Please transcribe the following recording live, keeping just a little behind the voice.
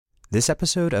This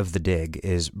episode of The Dig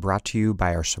is brought to you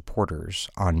by our supporters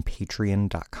on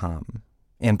Patreon.com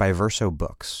and by Verso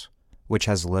Books, which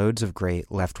has loads of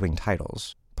great left-wing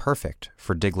titles, perfect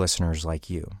for Dig listeners like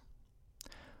you.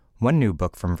 One new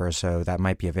book from Verso that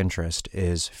might be of interest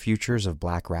is Futures of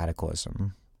Black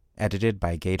Radicalism, edited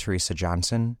by Gay Teresa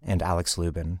Johnson and Alex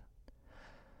Lubin.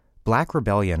 Black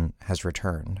rebellion has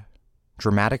returned.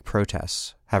 Dramatic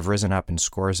protests have risen up in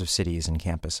scores of cities and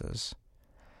campuses.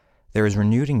 There is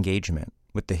renewed engagement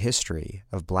with the history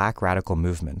of Black radical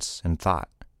movements and thought.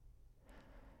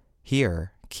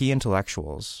 Here, key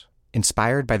intellectuals,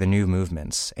 inspired by the new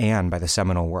movements and by the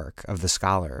seminal work of the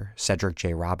scholar Cedric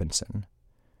J. Robinson,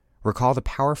 recall the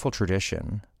powerful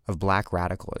tradition of Black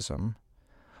radicalism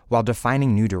while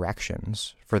defining new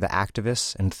directions for the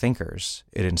activists and thinkers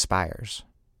it inspires.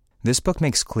 This book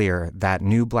makes clear that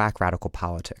new Black radical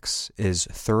politics is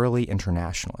thoroughly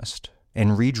internationalist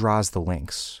and redraws the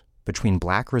links between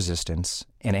Black resistance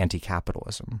and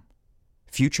anti-capitalism.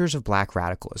 Futures of Black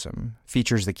Radicalism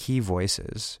features the key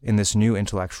voices in this new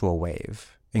intellectual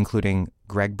wave, including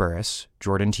Greg Burris,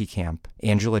 Jordan T. Camp,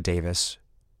 Angela Davis,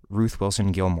 Ruth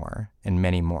Wilson Gilmore, and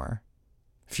many more.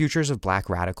 Futures of Black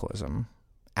Radicalism,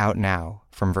 out now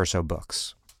from Verso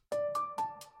Books.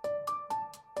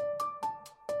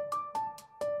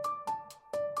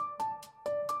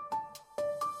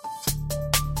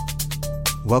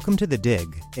 Welcome to The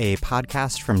Dig, a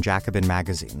podcast from Jacobin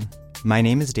Magazine. My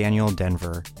name is Daniel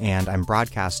Denver, and I'm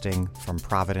broadcasting from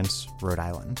Providence, Rhode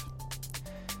Island.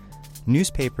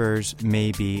 Newspapers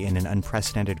may be in an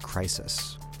unprecedented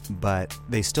crisis, but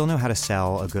they still know how to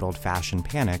sell a good old-fashioned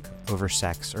panic over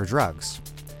sex or drugs.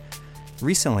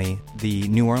 Recently, the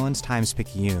New Orleans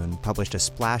Times-Picayune published a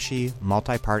splashy,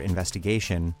 multi-part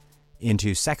investigation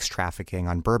into sex trafficking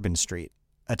on Bourbon Street,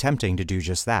 attempting to do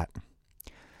just that.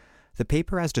 The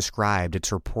paper has described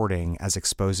its reporting as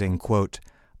exposing, quote,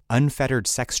 unfettered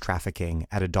sex trafficking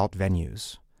at adult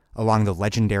venues along the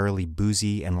legendarily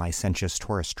boozy and licentious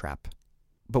tourist trap.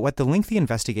 But what the lengthy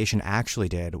investigation actually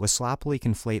did was sloppily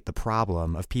conflate the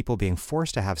problem of people being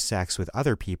forced to have sex with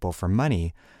other people for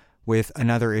money with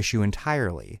another issue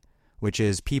entirely, which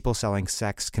is people selling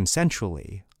sex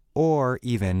consensually or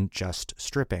even just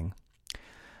stripping.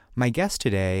 My guest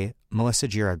today, Melissa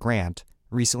Gira Grant,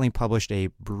 recently published a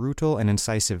brutal and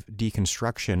incisive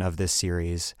deconstruction of this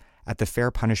series at the Fair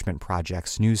Punishment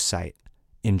Project's news site,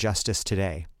 Injustice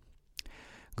Today.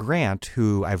 Grant,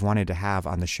 who I've wanted to have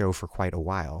on the show for quite a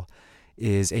while,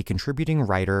 is a contributing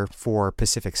writer for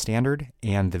Pacific Standard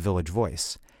and The Village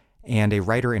Voice, and a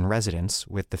writer-in-residence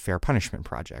with the Fair Punishment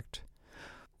Project,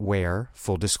 where,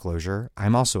 full disclosure,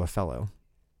 I'm also a fellow.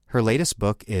 Her latest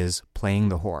book is Playing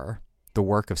the Whore, The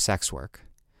Work of Sex Work.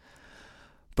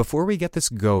 Before we get this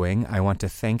going, I want to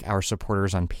thank our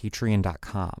supporters on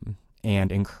Patreon.com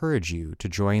and encourage you to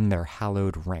join their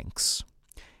hallowed ranks,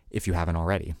 if you haven't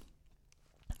already.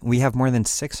 We have more than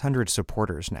 600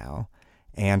 supporters now,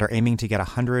 and are aiming to get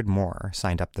 100 more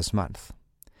signed up this month.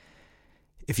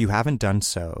 If you haven't done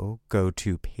so, go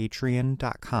to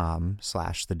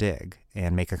patreon.com/thedig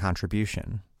and make a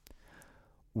contribution.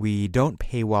 We don't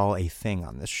paywall a thing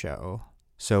on this show,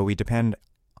 so we depend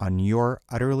on your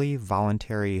utterly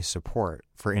voluntary support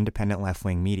for independent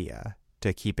left-wing media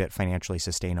to keep it financially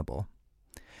sustainable.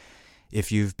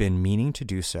 If you've been meaning to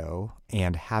do so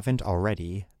and haven't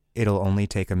already, it'll only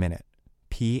take a minute.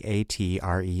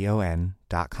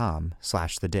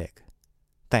 patreon.com/thedig.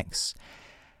 Thanks.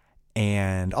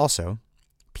 And also,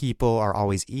 people are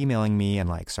always emailing me and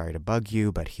sorry to bug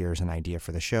you, but here's an idea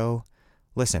for the show.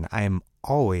 Listen, I am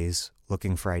always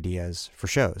looking for ideas for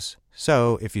shows.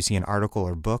 So if you see an article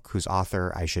or book whose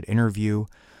author I should interview,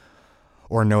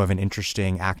 or know of an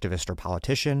interesting activist or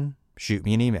politician, shoot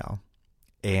me an email.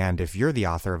 And if you're the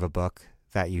author of a book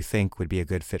that you think would be a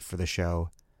good fit for the show,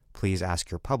 please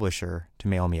ask your publisher to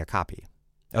mail me a copy.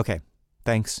 Okay,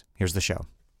 thanks. Here's the show.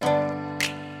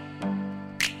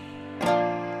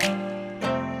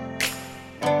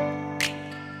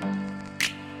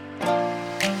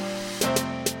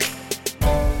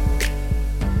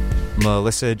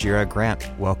 Melissa Gira Grant,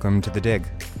 welcome to The Dig.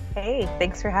 Hey,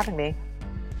 thanks for having me.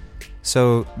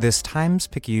 So this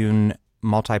Times-Picayune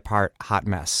multi-part hot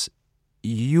mess,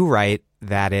 you write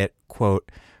that it,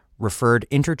 quote, referred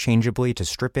interchangeably to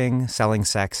stripping, selling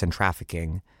sex, and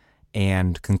trafficking,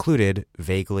 and concluded,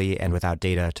 vaguely and without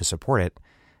data to support it,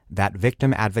 that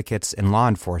victim advocates and law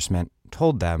enforcement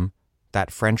told them that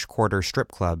French Quarter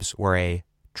strip clubs were a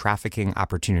trafficking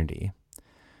opportunity.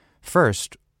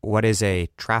 First, what is a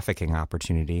trafficking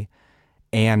opportunity?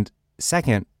 And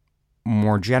second,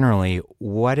 more generally,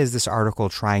 what is this article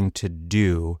trying to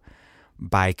do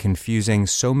by confusing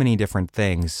so many different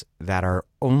things that are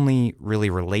only really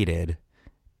related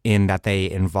in that they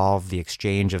involve the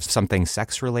exchange of something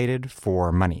sex-related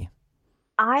for money.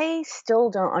 I still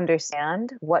don't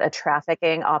understand what a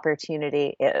trafficking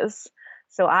opportunity is.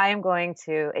 So I am going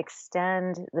to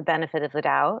extend the benefit of the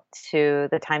doubt to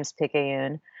the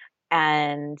Times-Picayune.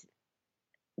 And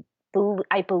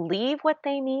I believe what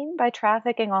they mean by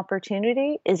trafficking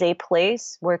opportunity is a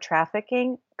place where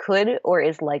trafficking could or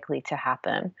is likely to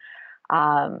happen.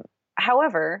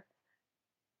 However,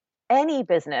 any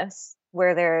business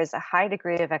where there is a high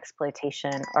degree of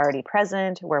exploitation already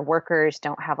present, where workers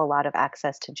don't have a lot of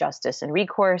access to justice and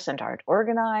recourse and aren't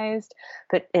organized,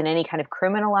 but in any kind of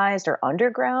criminalized or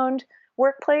underground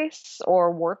workplace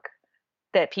or work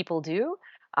that people do,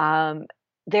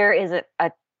 there is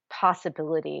a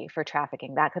possibility for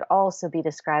trafficking. That could also be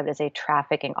described as a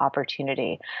trafficking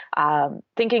opportunity.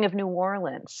 Thinking of New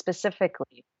Orleans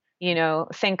specifically,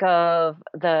 think of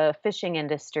the fishing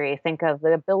industry, think of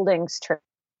the buildings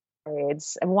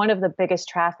trades. And one of the biggest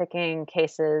trafficking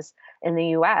cases in the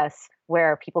US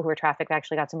where people who were trafficked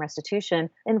actually got some restitution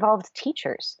involved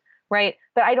teachers, right?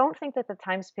 But I don't think that the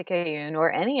Times-Picayune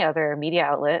or any other media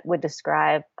outlet would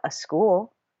describe a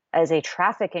school as a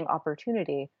trafficking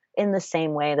opportunity in the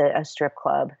same way that a strip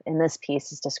club in this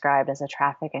piece is described as a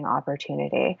trafficking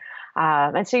opportunity.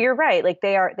 And so you're right, like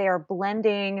they are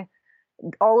blending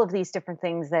all of these different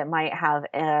things that might have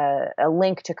a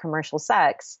link to commercial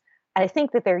sex. I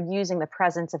think that they're using the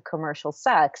presence of commercial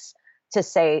sex to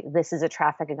say this is a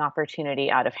trafficking opportunity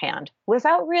out of hand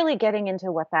without really getting into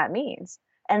what that means.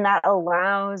 And that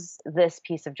allows this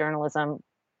piece of journalism,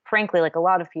 frankly, like a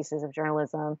lot of pieces of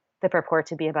journalism that purport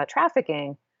to be about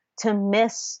trafficking, to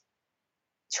miss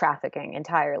trafficking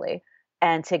entirely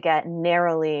and to get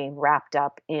narrowly wrapped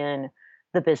up in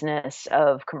the business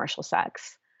of commercial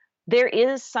sex. There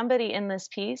is somebody in this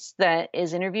piece that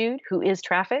is interviewed who is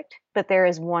trafficked, but there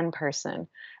is one person,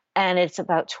 and it's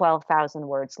about 12,000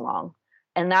 words long.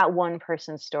 And that one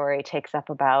person's story takes up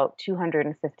about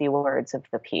 250 words of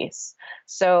the piece.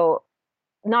 So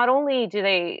not only do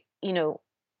they,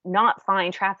 not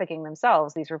find trafficking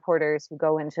themselves, these reporters who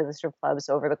go into the strip clubs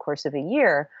over the course of a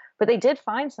year, but they did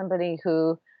find somebody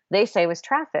who they say was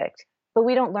trafficked, but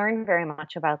we don't learn very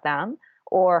much about them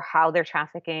or how their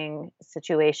trafficking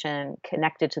situation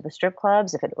connected to the strip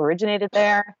clubs, if it originated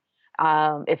there,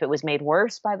 if it was made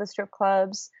worse by the strip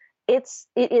clubs. It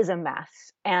is a mess.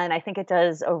 And I think it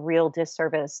does a real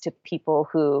disservice to people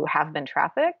who have been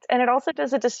trafficked. And it also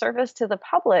does a disservice to the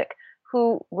public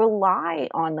who rely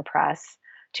on the press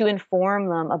to inform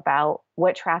them about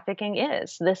what trafficking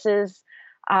is. This is,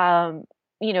 an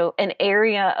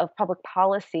area of public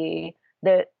policy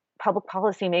that public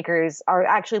policymakers are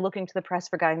actually looking to the press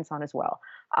for guidance on as well.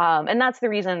 And that's the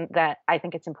reason that I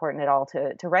think it's important at all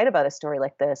to write about a story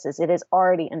like this, is it has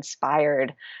already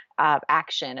inspired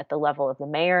action at the level of the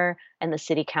mayor and the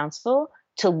city council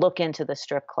to look into the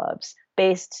strip clubs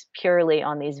based purely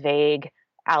on these vague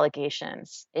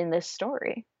allegations in this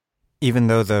story. Even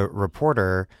though the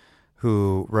reporter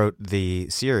who wrote the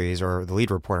series, or the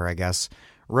lead reporter, I guess,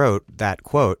 wrote that,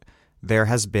 quote, "There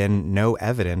has been no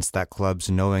evidence that clubs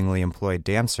knowingly employed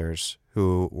dancers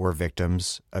who were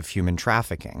victims of human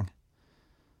trafficking."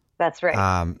 That's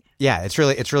right. Yeah, it's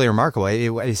really remarkable.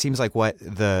 It seems like what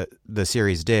the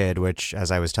series did, which,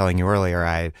 as I was telling you earlier,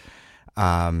 I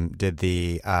did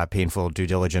the painful due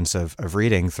diligence of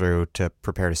reading through to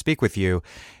prepare to speak with you,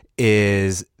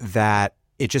 is that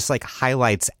it just like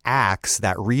highlights acts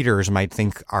that readers might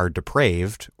think are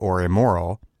depraved or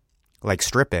immoral, like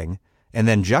stripping, and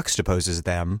then juxtaposes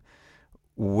them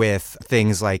with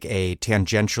things like a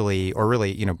tangentially or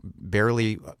really,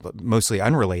 barely, mostly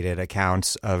unrelated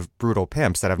accounts of brutal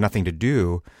pimps that have nothing to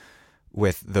do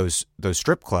with those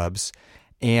strip clubs.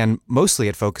 And mostly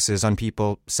it focuses on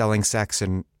people selling sex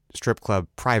in strip club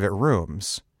private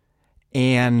rooms.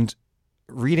 And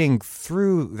reading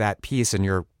through that piece and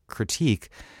your critique,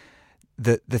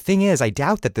 the thing is, I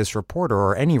doubt that this reporter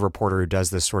or any reporter who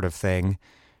does this sort of thing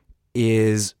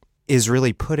is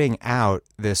really putting out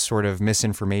this sort of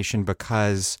misinformation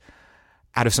because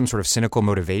out of some sort of cynical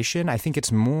motivation. I think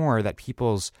it's more that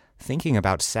people's thinking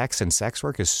about sex and sex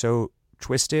work is so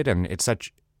twisted, and its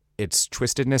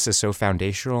twistedness is so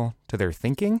foundational to their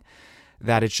thinking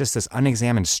that it's just this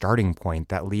unexamined starting point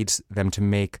that leads them to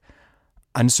make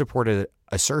unsupported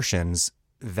assertions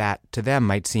that to them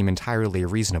might seem entirely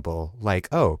reasonable, like,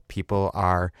 oh, people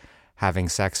are having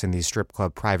sex in these strip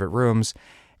club private rooms,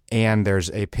 and there's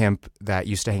a pimp that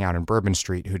used to hang out in Bourbon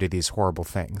Street who did these horrible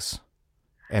things.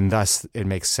 And thus it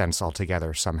makes sense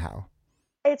altogether somehow.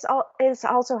 it's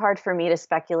also hard for me to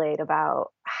speculate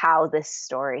about how this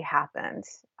story happened.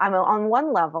 I'm on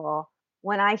one level,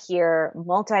 when I hear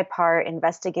multi-part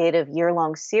investigative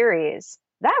year-long series,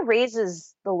 that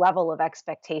raises the level of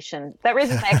expectation. That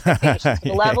raises my expectations for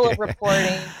the level of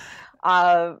reporting.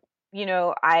 Uh,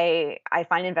 I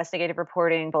find investigative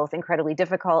reporting both incredibly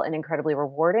difficult and incredibly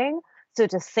rewarding. So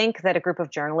to think that a group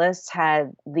of journalists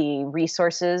had the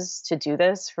resources to do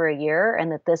this for a year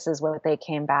and that this is what they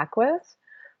came back with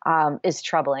is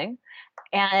troubling.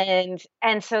 And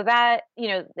so that,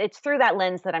 it's through that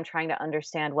lens that I'm trying to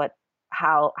understand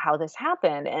how this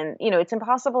happened. And it's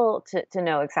impossible to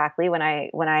know exactly. When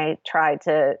I tried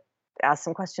to ask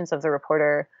some questions of the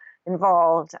reporter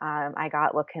involved, I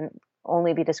got what can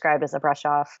only be described as a brush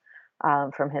off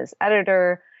from his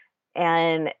editor.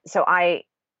 And so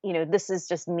this is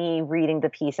just me reading the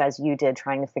piece as you did,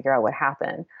 trying to figure out what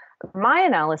happened. My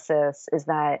analysis is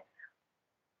that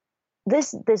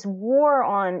this war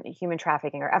on human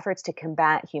trafficking, or efforts to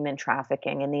combat human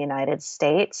trafficking in the United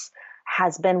States,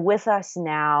 has been with us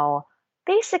now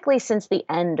basically since the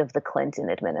end of the Clinton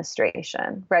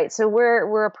administration, right? So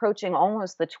we're approaching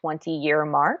almost the 20-year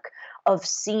mark of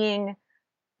seeing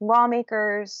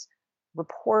lawmakers,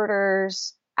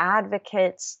 reporters,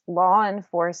 advocates, law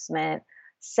enforcement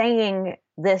saying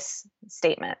this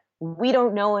statement: we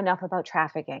don't know enough about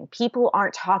trafficking. People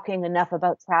aren't talking enough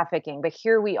about trafficking, but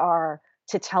here we are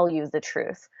to tell you the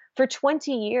truth. For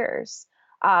 20 years,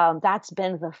 that's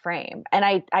been the frame. And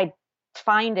I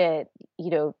find it,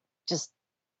 just,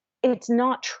 it's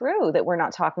not true that we're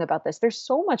not talking about this. There's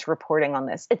so much reporting on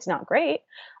this. It's not great.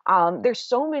 There's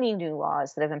so many new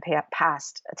laws that have been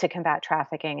passed to combat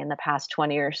trafficking in the past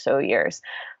 20 or so years.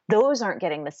 Those aren't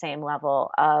getting the same level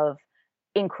of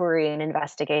inquiry and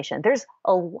investigation. There's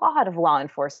a lot of law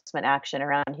enforcement action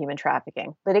around human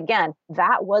trafficking, but again,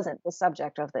 that wasn't the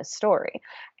subject of this story.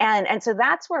 And so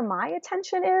that's where my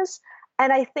attention is.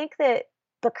 And I think that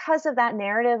because of that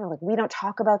narrative, like, we don't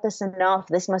talk about this enough,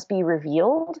 this must be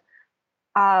revealed,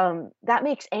 that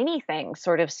makes anything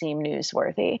sort of seem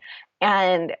newsworthy.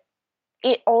 And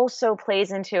it also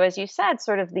plays into, as you said,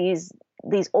 sort of these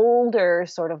older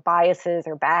sort of biases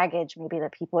or baggage maybe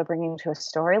that people are bringing to a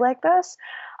story like this,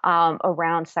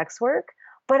 around sex work.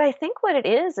 But I think what it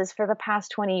is for the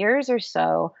past 20 years or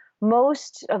so,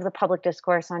 most of the public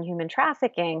discourse on human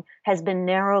trafficking has been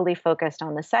narrowly focused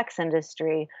on the sex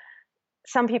industry.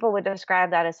 Some people would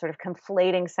describe that as sort of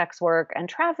conflating sex work and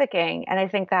trafficking, and I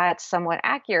think that's somewhat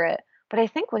accurate. But I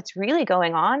think what's really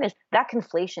going on is that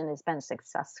conflation has been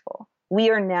successful. We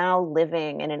are now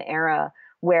living in an era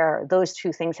where those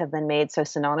two things have been made so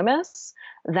synonymous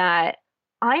that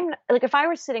I'm like, if I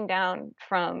were sitting down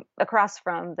across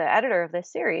from the editor of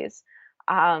this series,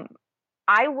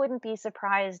 I wouldn't be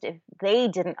surprised if they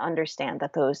didn't understand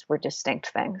that those were distinct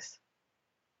things.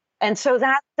 And so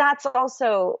that's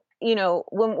also,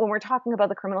 when we're talking about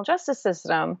the criminal justice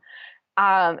system,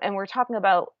 and we're talking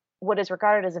about what is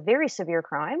regarded as a very severe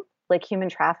crime, like human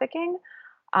trafficking,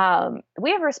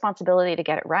 we have a responsibility to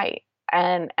get it right.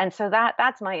 And so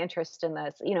that's my interest in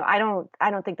this. I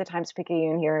don't think the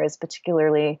Times-Picayune here is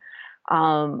particularly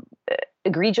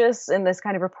egregious in this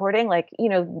kind of reporting. Like,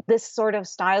 this sort of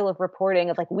style of reporting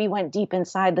of, like, we went deep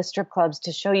inside the strip clubs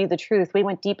to show you the truth. We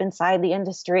went deep inside the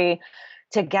industry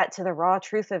to get to the raw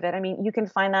truth of it. I mean, you can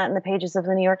find that in the pages of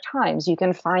the New York Times. You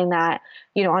can find that,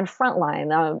 on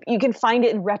Frontline. You can find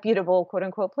it in reputable, quote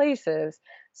unquote, places.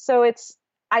 So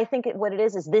I think what it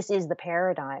is this is the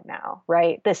paradigm now,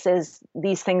 right?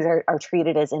 These things are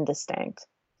treated as indistinct.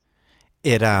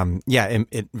 It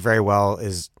very well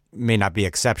may not be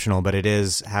exceptional, but it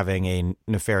is having a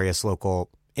nefarious local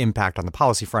impact on the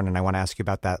policy front. And I want to ask you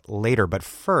about that later. But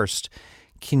first,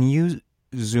 can you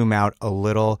zoom out a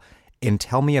little and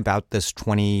tell me about this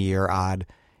 20-year-odd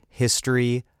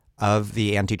history of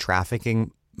the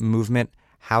anti-trafficking movement,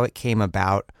 how it came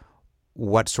about,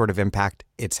 what sort of impact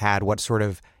it's had, what sort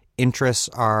of interests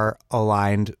are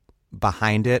aligned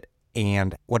behind it,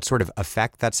 and what sort of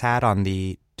effect that's had on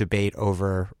the debate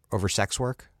over sex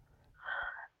work?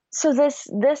 So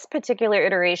this particular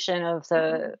iteration of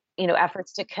the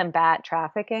efforts to combat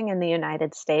trafficking in the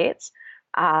United States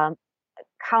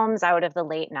comes out of the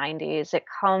late 90s. It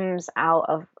comes out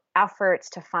of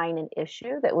efforts to find an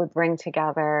issue that would bring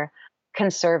together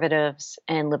conservatives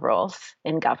and liberals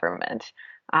in government.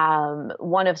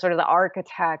 One of sort of the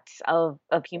architects of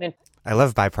human. I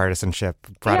love bipartisanship.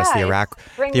 Brought us the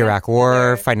Iraq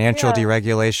War, financial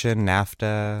deregulation,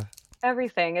 NAFTA.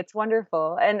 Everything. It's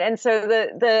wonderful. And so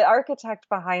the architect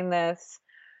behind this,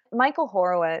 Michael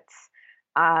Horowitz,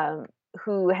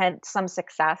 who had some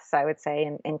success, I would say,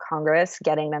 in Congress,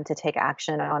 getting them to take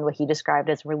action on what he described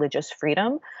as religious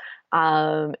freedom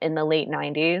in the late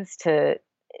 90s to,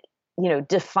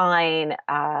 define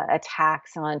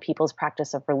attacks on people's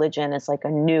practice of religion as like a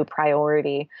new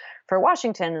priority for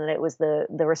Washington, and that it was the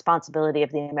responsibility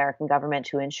of the American government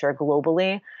to ensure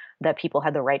globally that people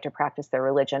had the right to practice their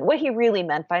religion. What he really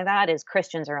meant by that is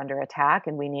Christians are under attack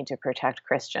and we need to protect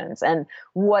Christians. And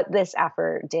what this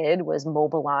effort did was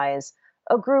mobilize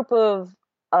a group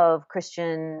of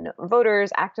Christian voters,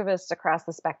 activists across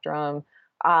the spectrum,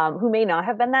 who may not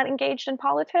have been that engaged in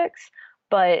politics,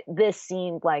 but this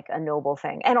seemed like a noble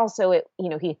thing. And also,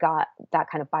 he got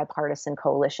that kind of bipartisan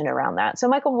coalition around that. So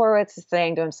Michael Horowitz is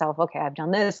saying to himself, okay, I've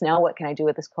done this. Now what can I do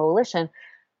with this coalition?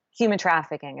 Human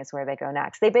trafficking is where they go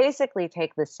next. They basically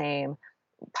take the same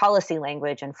policy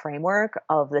language and framework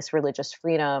of this Religious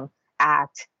Freedom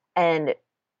Act and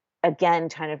again,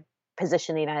 kind of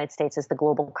position the United States as the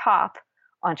global cop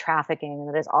on trafficking, and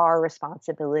that is our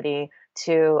responsibility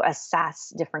to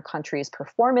assess different countries'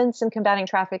 performance in combating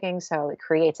trafficking. So it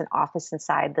creates an office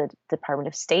inside the Department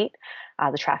of State,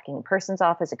 the Trafficking in Persons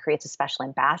Office. It creates a special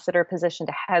ambassador position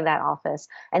to head that office.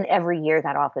 And every year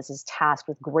that office is tasked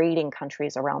with grading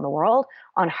countries around the world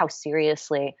on how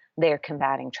seriously they're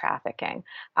combating trafficking.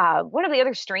 One of the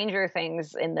other stranger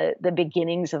things in the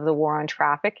beginnings of the war on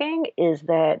trafficking is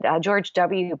that George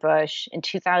W. Bush in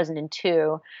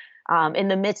 2002, in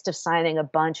the midst of signing a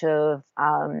bunch of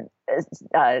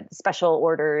special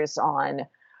orders on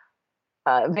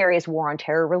various war on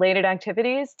terror related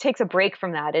activities, takes a break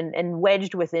from that, and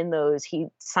wedged within those, he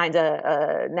signs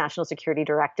a national security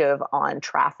directive on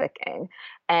trafficking.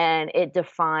 And it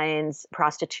defines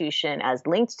prostitution as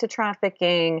linked to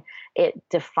trafficking. It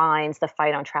defines the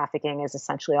fight on trafficking as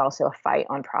essentially also a fight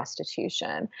on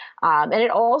prostitution. And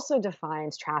it also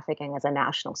defines trafficking as a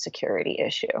national security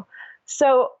issue.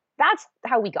 So that's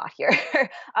how we got here.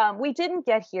 We didn't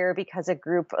get here because a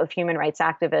group of human rights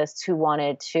activists who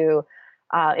wanted to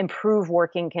improve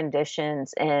working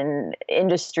conditions in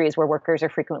industries where workers are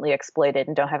frequently exploited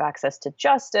and don't have access to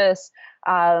justice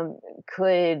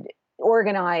could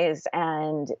organize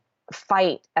and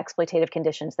fight exploitative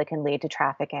conditions that can lead to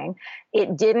trafficking.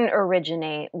 It didn't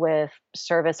originate with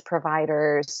service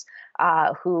providers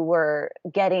who were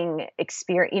getting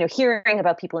experience, hearing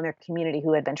about people in their community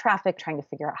who had been trafficked, trying to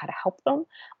figure out how to help them.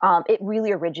 It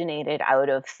really originated out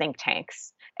of think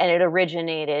tanks, and it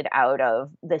originated out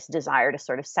of this desire to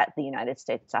sort of set the United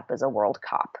States up as a world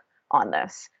cop on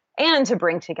this, and to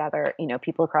bring together,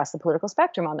 people across the political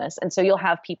spectrum on this. And so you'll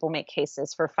have people make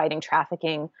cases for fighting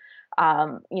trafficking,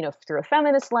 through a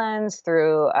feminist lens,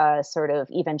 through a sort of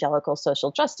evangelical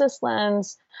social justice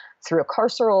lens, through a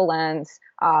carceral lens.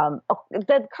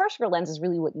 The carceral lens is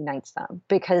really what unites them,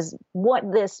 because what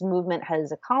this movement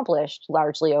has accomplished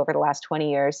largely over the last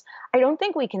 20 years, I don't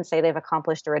think we can say they've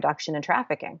accomplished a reduction in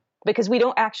trafficking, because we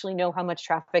don't actually know how much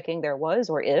trafficking there was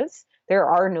or is. There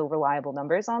are no reliable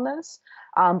numbers on this.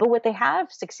 But what they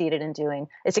have succeeded in doing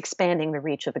is expanding the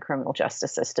reach of the criminal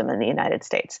justice system in the United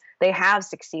States. They have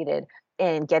succeeded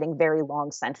in getting very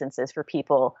long sentences for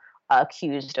people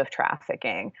accused of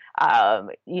trafficking. I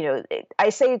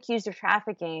say accused of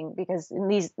trafficking because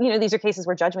these are cases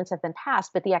where judgments have been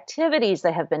passed, but the activities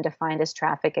that have been defined as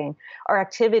trafficking are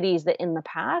activities that in the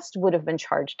past would have been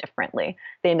charged differently.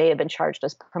 They may have been charged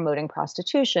as promoting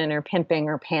prostitution or pimping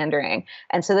or pandering.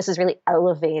 And so this has really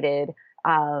elevated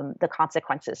the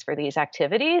consequences for these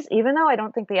activities, even though I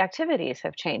don't think the activities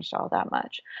have changed all that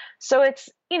much. So it's,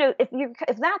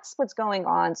 if that's what's going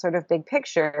on, sort of big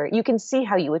picture, you can see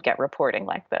how you would get reporting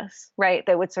like this, right?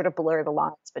 That would sort of blur the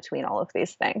lines between all of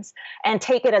these things and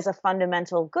take it as a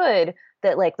fundamental good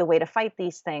that like the way to fight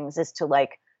these things is to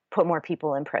like put more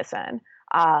people in prison.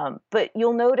 But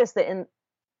you'll notice that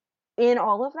in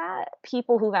all of that,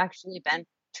 people who've actually been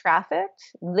trafficked,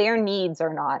 their needs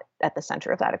are not at the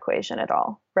center of that equation at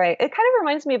all, right? It kind of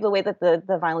reminds me of the way that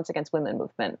the violence against women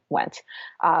movement went,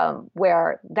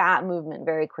 where that movement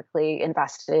very quickly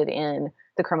invested in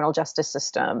the criminal justice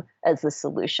system as the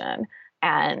solution.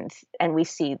 And we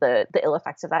see the ill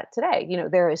effects of that today.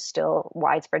 There is still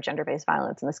widespread gender-based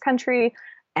violence in this country,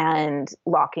 and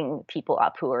locking people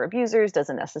up who are abusers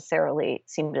doesn't necessarily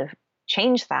seem to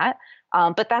change that.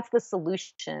 But that's the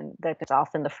solution that is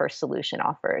often the first solution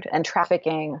offered. And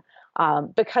trafficking,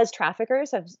 because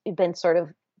traffickers have been sort of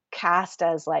cast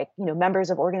as like, members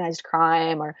of organized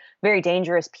crime or very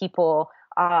dangerous people,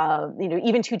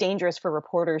 even too dangerous for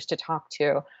reporters to talk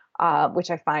to, which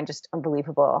I find just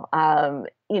unbelievable.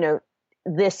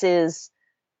 This is,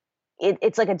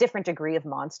 it's like a different degree of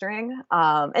monstering.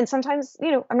 And sometimes,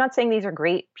 I'm not saying these are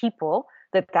great people,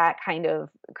 that kind of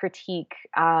critique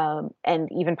and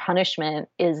even punishment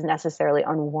is necessarily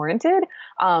unwarranted.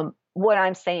 What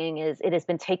I'm saying is it has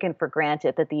been taken for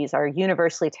granted that these are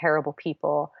universally terrible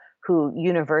people who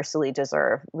universally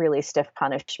deserve really stiff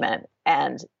punishment.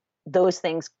 And those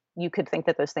things, you could think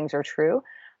that those things are true,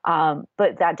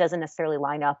 but that doesn't necessarily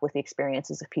line up with the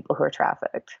experiences of people who are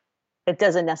trafficked. It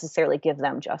doesn't necessarily give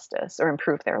them justice or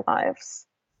improve their lives.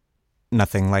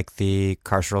 Nothing like the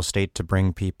carceral state to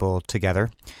bring people together.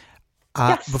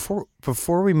 Yes.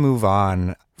 Before we move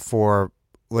on, for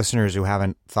listeners who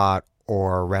haven't thought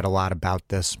or read a lot about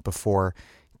this before,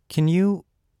 can you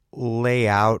lay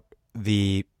out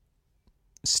the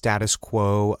status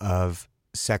quo of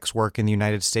sex work in the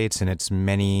United States and its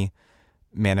many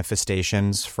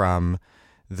manifestations, from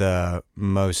the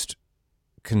most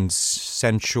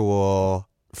consensual,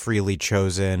 freely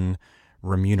chosen,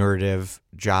 remunerative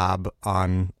job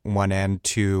on one end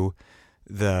to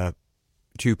the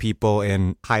two people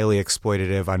in highly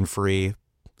exploitative, unfree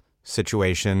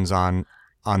situations on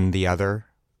the other?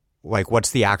 Like, what's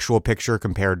the actual picture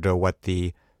compared to what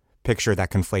the picture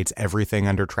that conflates everything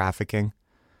under trafficking?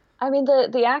 I mean,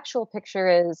 the actual picture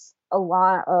is a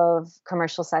lot of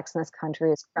commercial sex in this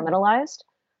country is criminalized.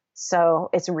 So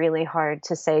it's really hard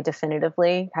to say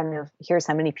definitively, kind of, here's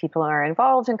how many people are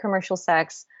involved in commercial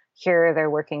sex, here are their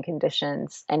working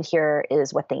conditions, and here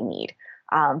is what they need.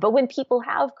 But when people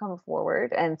have come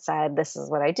forward and said, this is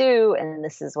what I do, and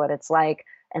this is what it's like,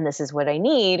 and this is what I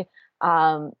need,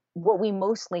 what we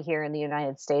mostly hear in the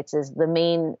United States is the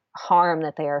main harm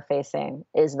that they are facing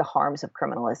is the harms of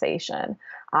criminalization.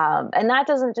 And that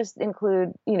doesn't just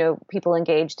include, people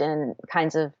engaged in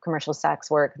kinds of commercial sex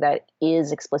work that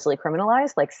is explicitly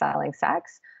criminalized, like selling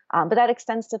sex. But that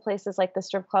extends to places like the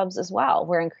strip clubs as well,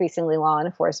 where increasingly law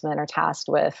enforcement are tasked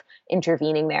with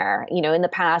intervening there. In the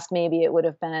past, maybe it would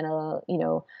have been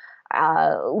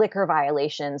liquor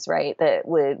violations, right, that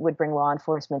would bring law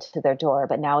enforcement to their door.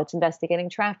 But now it's investigating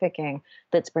trafficking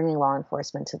that's bringing law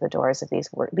enforcement to the doors of these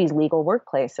legal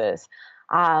workplaces.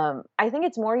 I think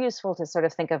it's more useful to sort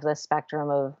of think of the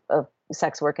spectrum of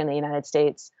sex work in the United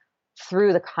States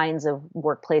through the kinds of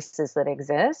workplaces that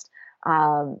exist.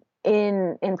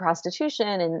 In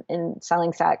prostitution and in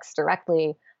selling sex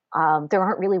directly, there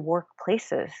aren't really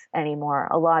workplaces anymore.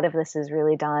 A lot of this is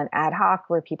really done ad hoc,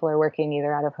 where people are working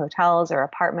either out of hotels or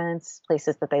apartments,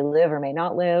 places that they live or may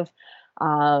not live.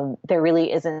 There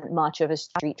really isn't much of a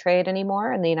street trade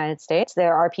anymore in the United States.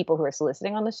 There are people who are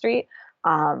soliciting on the street,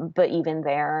 but even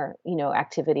there,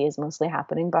 activity is mostly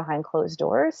happening behind closed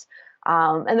doors.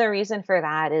 And the reason for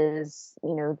that is,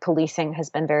 policing has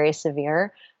been very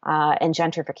severe, and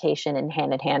gentrification in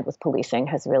hand with policing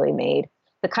has really made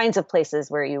the kinds of places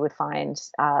where you would find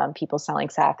people selling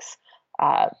sex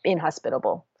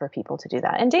inhospitable for people to do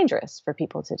that, and dangerous for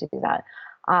people to do that.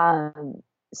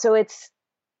 So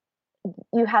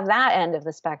you have that end of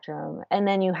the spectrum, and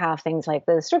then you have things like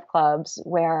the strip clubs,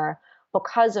 where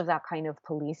because of that kind of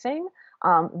policing,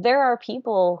 there are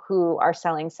people who are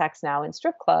selling sex now in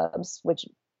strip clubs, which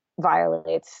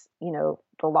violates,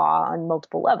 the law on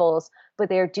multiple levels, but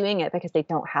they're doing it because they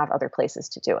don't have other places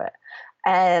to do it.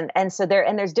 And so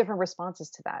there's different responses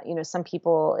to that. Some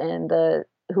people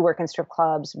who work in strip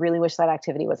clubs really wish that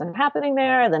activity wasn't happening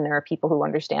there. Then there are people who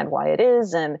understand why it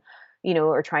is and,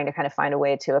 are trying to kind of find a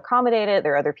way to accommodate it.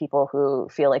 There are other people who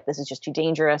feel like this is just too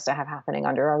dangerous to have happening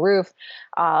under our roof,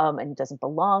 and doesn't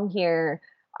belong here.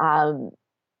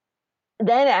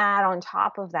 Then add on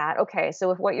top of that, okay, so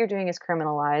if what you're doing is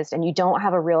criminalized and you don't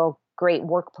have a real great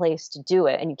workplace to do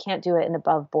it, and you can't do it in an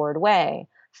above board way,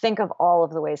 think of all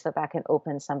of the ways that can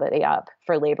open somebody up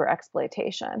for labor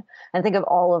exploitation. And think of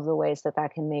all of the ways that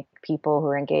can make people who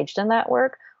are engaged in that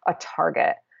work a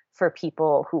target for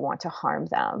people who want to harm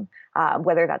them,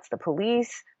 whether that's the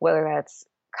police, whether that's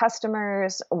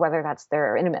customers, whether that's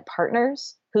their intimate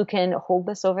partners who can hold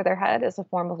this over their head as a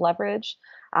form of leverage.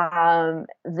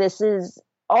 This is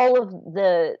all of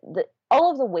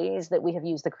the ways that we have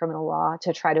used the criminal law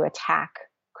to try to attack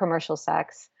commercial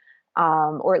sex,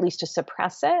 or at least to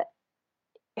suppress it,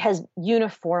 has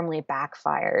uniformly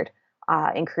backfired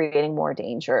in creating more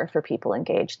danger for people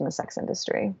engaged in the sex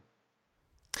industry.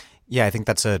 Yeah, I think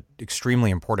that's an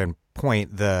extremely important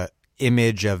point. The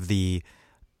image of the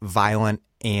violent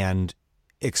and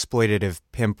exploitative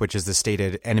pimp, which is the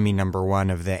stated enemy number one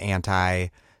of the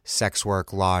anti-sex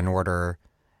work, law and order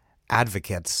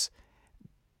advocates,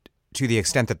 to the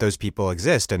extent that those people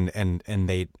exist, and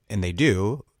they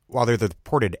do, while they're the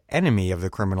purported enemy of the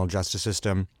criminal justice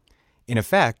system, in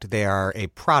effect, they are a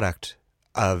product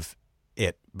of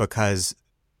it, because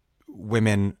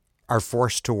women are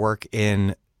forced to work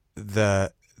in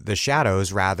the the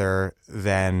shadows rather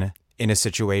than in a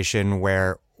situation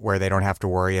where they don't have to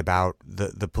worry about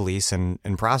the police and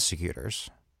prosecutors.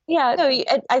 Yeah, no,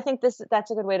 I think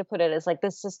that's a good way to put it, is like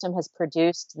this system has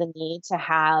produced the need to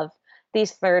have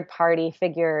these third party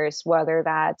figures, whether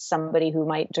that's somebody who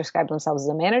might describe themselves as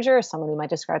a manager, somebody who might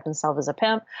describe themselves as a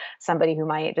pimp, somebody who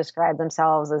might describe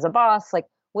themselves as a boss, like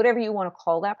whatever you want to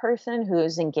call that person who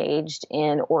is engaged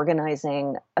in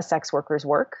organizing a sex worker's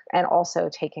work and also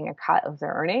taking a cut of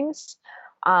their earnings.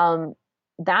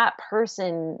 That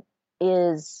person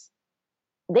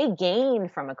they gain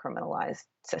from a criminalized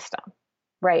system,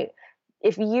 right?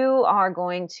 If you are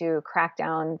going to crack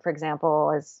down, for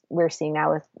example, as we're seeing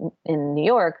now in New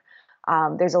York,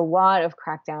 there's a lot of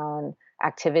crackdown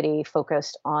activity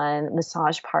focused on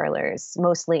massage parlors,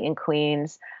 mostly in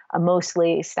Queens,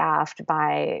 mostly staffed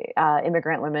by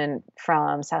immigrant women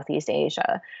from Southeast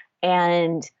Asia.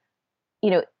 And,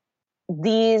 you know,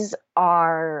 these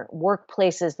are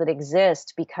workplaces that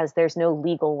exist because there's no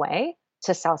legal way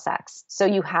to sell sex. So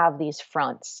you have these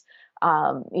fronts,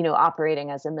 operating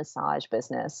as a massage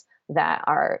business that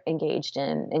are engaged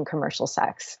in commercial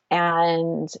sex.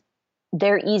 And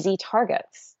they're easy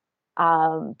targets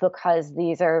because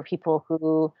these are people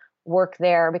who work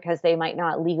there because they might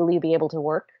not legally be able to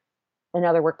work in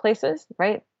other workplaces,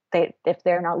 right? If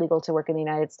they're not legal to work in the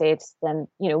United States, then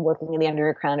working in the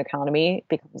underground economy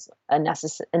becomes a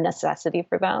necessity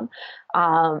for them,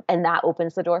 and that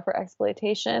opens the door for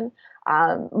exploitation.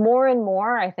 More and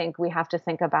more, I think we have to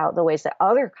think about the ways that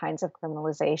other kinds of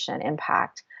criminalization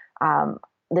impact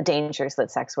the dangers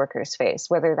that sex workers face,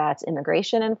 whether that's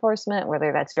immigration enforcement,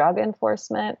 whether that's drug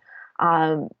enforcement.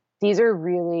 These are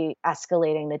really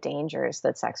escalating the dangers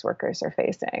that sex workers are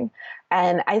facing.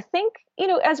 And I think,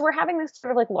 as we're having this sort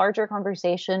of like larger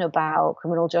conversation about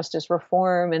criminal justice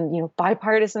reform and,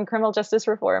 bipartisan criminal justice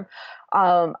reform,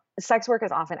 sex work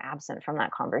is often absent from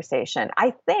that conversation.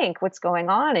 I think what's going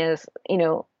on is,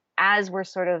 as we're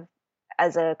sort of,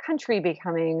 as a country,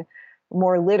 becoming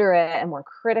more literate and more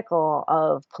critical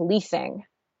of policing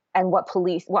and what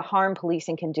harm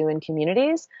policing can do in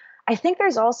communities, I think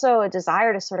there's also a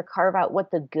desire to sort of carve out what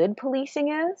the good policing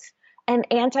is, and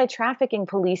anti-trafficking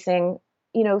policing,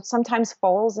 sometimes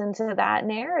falls into that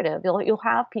narrative. You'll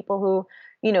have people who,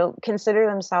 consider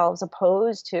themselves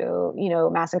opposed to,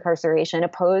 mass incarceration,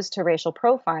 opposed to racial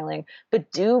profiling,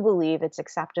 but do believe it's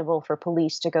acceptable for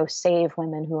police to go save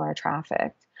women who are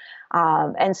trafficked.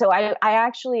 And so I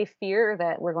actually fear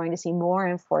that we're going to see more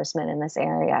enforcement in this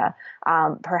area,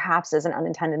 perhaps as an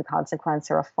unintended consequence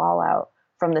or a fallout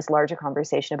from this larger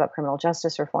conversation about criminal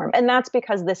justice reform. And that's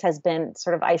because this has been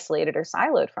sort of isolated or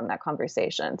siloed from that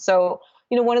conversation. So,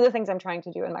 one of the things I'm trying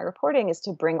to do in my reporting is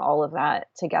to bring all of that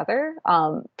together.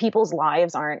 People's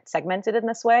lives aren't segmented in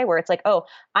this way where it's like, oh,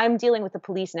 I'm dealing with the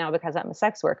police now because I'm a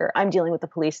sex worker. I'm dealing with the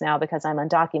police now because I'm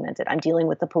undocumented. I'm dealing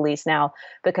with the police now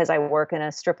because I work in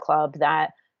a strip club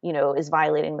that, is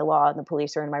violating the law and the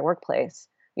police are in my workplace.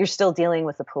 You're still dealing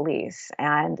with the police.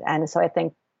 And so I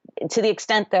think, to the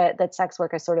extent that sex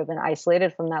work has sort of been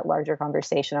isolated from that larger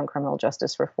conversation on criminal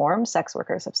justice reform, sex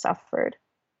workers have suffered.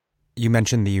 You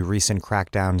mentioned the recent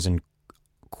crackdowns in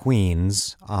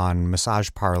Queens on massage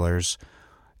parlors.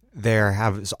 There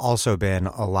has also been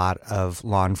a lot of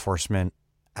law enforcement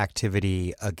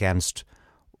activity against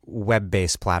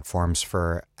web-based platforms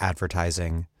for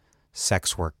advertising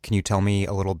sex work. Can you tell me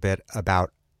a little bit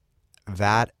about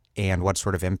that and what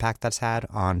sort of impact that's had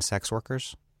on sex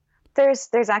workers?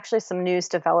 There's actually some news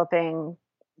developing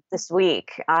this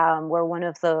week where one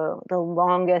of the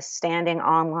longest standing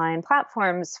online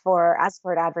platforms for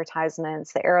escort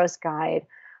advertisements, the Eros Guide,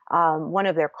 one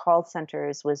of their call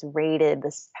centers was raided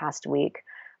this past week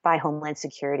by Homeland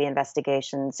Security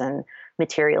investigations, and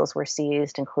materials were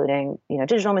seized, including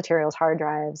digital materials, hard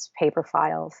drives, paper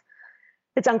files.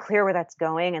 It's unclear where that's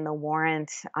going, and the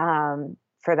warrant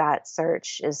for that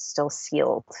search is still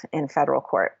sealed in federal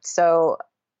court. So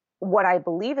what I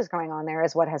believe is going on there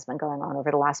is what has been going on over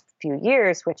the last few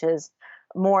years, which is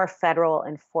more federal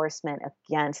enforcement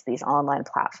against these online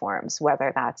platforms,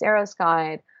 whether that's Eros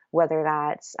Guide, whether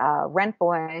that's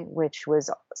Rentboy, which was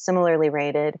similarly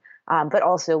raided, but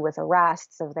also with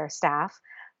arrests of their staff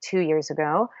 2 years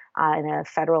ago in a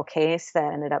federal case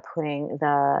that ended up putting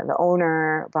the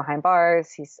owner behind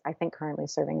bars. He's, I think, currently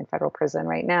serving in federal prison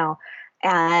right now,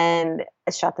 and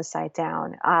shut the site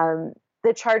down.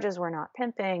 The charges were not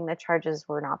pimping, the charges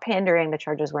were not pandering, the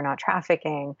charges were not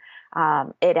trafficking.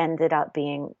 It ended up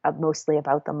being mostly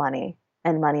about the money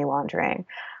and money laundering.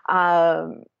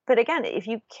 But again, if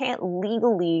you can't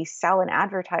legally sell an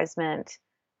advertisement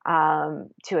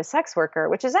to a sex worker,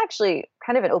 which is actually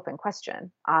kind of an open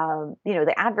question.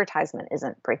 The advertisement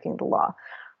isn't breaking the law.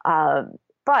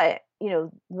 But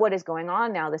what is going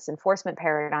on now, this enforcement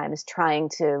paradigm is trying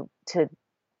to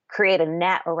create a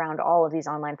net around all of these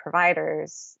online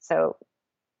providers. So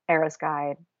Eros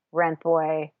Guide,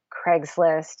 Rentboy,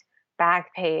 Craigslist,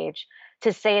 Backpage,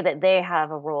 to say that they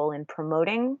have a role in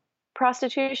promoting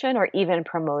prostitution or even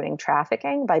promoting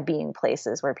trafficking by being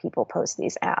places where people post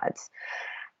these ads.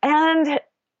 And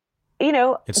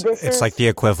it's like the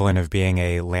equivalent of being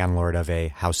a landlord of a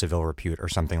house of ill repute or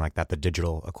something like that, the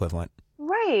digital equivalent.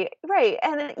 Right.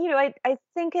 And, I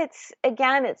think it's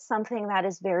something that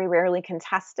is very rarely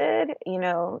contested.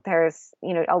 There's,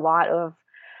 a lot of,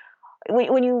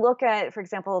 when you look at, for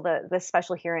example, the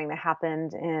special hearing that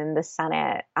happened in the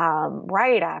Senate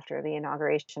right after the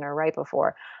inauguration or right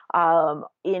before,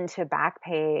 into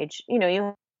Backpage,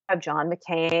 you have John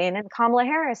McCain and Kamala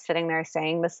Harris sitting there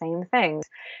saying the same things.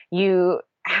 You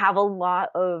have a lot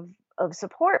of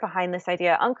support behind this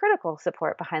idea, uncritical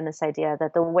support behind this idea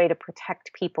that the way to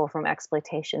protect people from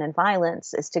exploitation and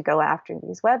violence is to go after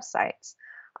these websites.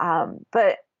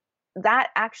 But that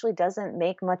actually doesn't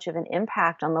make much of an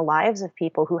impact on the lives of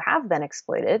people who have been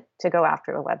exploited to go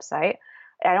after a website.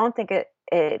 I don't think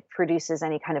it produces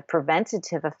any kind of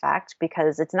preventative effect,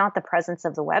 because it's not the presence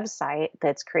of the website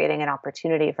that's creating an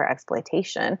opportunity for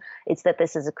exploitation. It's that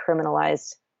this is a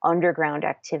criminalized underground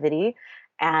activity,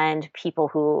 and people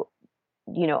who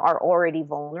are already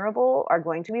vulnerable are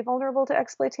going to be vulnerable to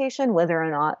exploitation, whether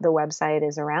or not the website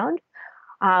is around.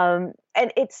 And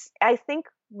I think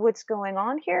what's going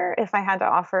on here, if I had to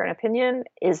offer an opinion,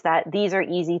 is that these are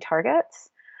easy targets.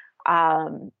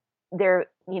 They're,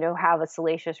 have a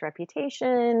salacious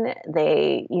reputation.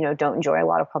 They, don't enjoy a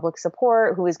lot of public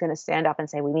support. Who is going to stand up and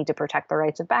say, we need to protect the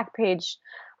rights of Backpage?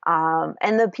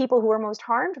 And the people who are most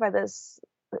harmed by this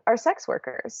are sex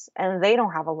workers, and they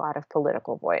don't have a lot of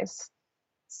political voice.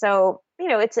 So,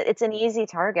 it's an easy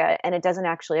target, and it doesn't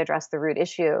actually address the root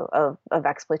issue of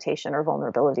exploitation or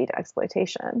vulnerability to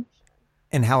exploitation.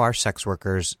 And how are sex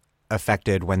workers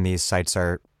affected when these sites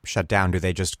are shut down? Do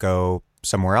they just go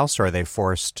somewhere else, or are they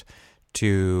forced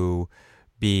to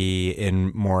be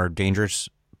in more dangerous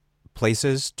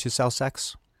places to sell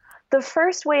sex? The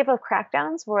first wave of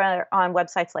crackdowns were on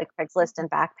websites like Craigslist and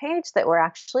Backpage that were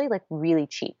actually like really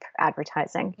cheap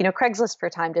advertising. Craigslist for a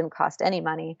time didn't cost any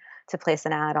money to place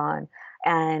an ad on,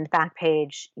 and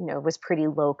Backpage, was pretty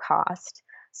low cost.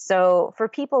 So for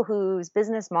people whose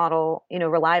business model,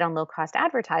 relied on low cost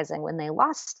advertising, when they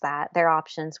lost that, their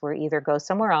options were either go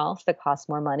somewhere else that costs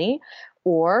more money,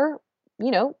 or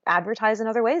advertise in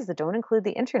other ways that don't include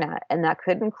the internet. And that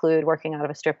could include working out of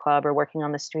a strip club or working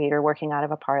on the street or working out of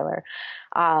a parlor.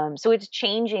 So it's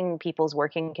changing people's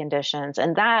working conditions.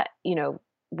 And that,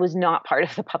 was not part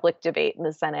of the public debate in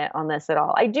the Senate on this at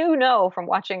all. I do know from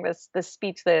watching this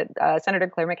speech that Senator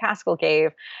Claire McCaskill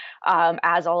gave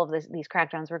as all of these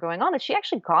crackdowns were going on, that she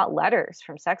actually got letters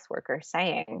from sex workers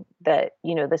saying that,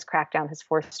 this crackdown has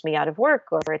forced me out of work,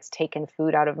 or it's taken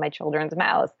food out of my children's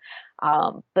mouth.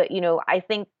 But, I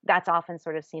think that's often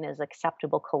sort of seen as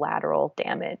acceptable collateral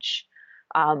damage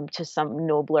to some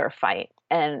nobler fight.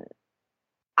 And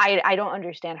I don't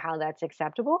understand how that's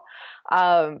acceptable.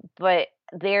 But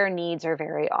their needs are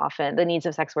very often, the needs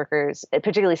of sex workers,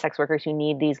 particularly sex workers who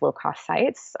need these low cost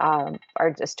sites,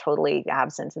 are just totally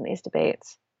absent in these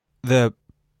debates. The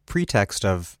pretext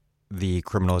of the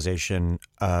criminalization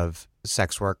of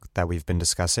sex work that we've been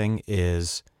discussing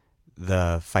is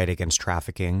the fight against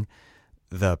trafficking.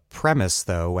 The premise,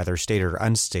 though, whether stated or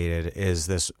unstated, is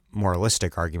this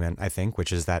moralistic argument, I think,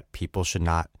 which is that people should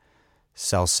not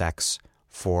sell sex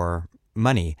for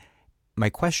money. My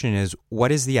question is,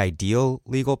 what is the ideal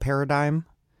legal paradigm?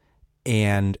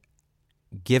 And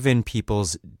given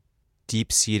people's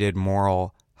deep-seated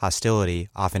moral hostility,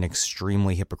 often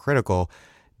extremely hypocritical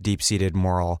deep-seated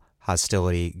moral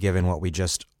hostility, given what we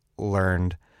just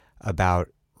learned about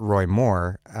Roy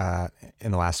Moore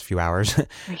in the last few hours,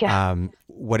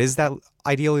 what is that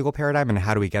ideal legal paradigm, and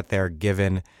how do we get there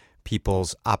given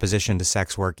people's opposition to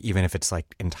sex work, even if it's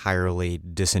like entirely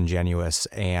disingenuous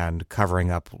and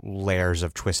covering up layers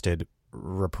of twisted,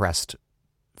 repressed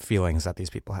feelings that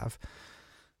these people have?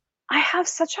 I have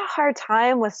such a hard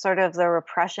time with sort of the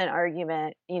repression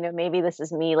argument. Maybe this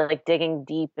is me like digging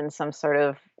deep in some sort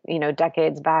of,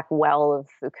 decades back well of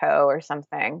Foucault or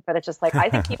something. But it's just like, I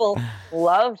think people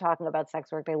love talking about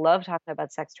sex work. They love talking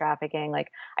about sex trafficking.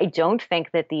 Like, I don't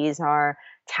think that these are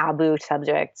taboo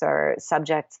subjects or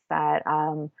subjects that,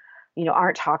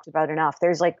 aren't talked about enough.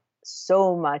 There's like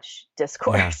so much Yeah.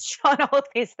 discourse on all of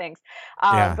these things,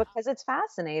 Yeah. because it's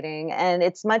fascinating, and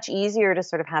it's much easier to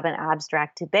sort of have an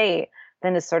abstract debate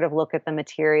than to sort of look at the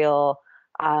material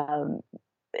um,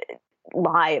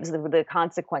 lives, the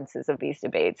consequences of these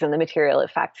debates and the material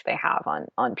effects they have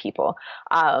on people.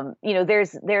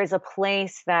 There's a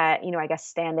place that, I guess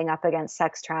standing up against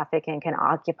sex trafficking can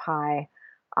occupy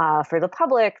for the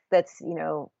public. That's,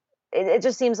 it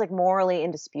just seems like morally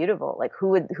indisputable. Like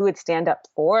who would stand up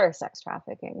for sex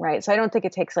trafficking, right? So I don't think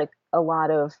it takes like a lot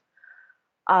of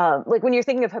like when you're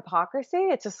thinking of hypocrisy,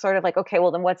 it's just sort of like, okay,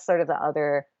 well then what's sort of the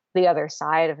other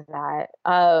side of that?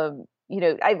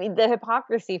 I mean, the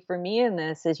hypocrisy for me in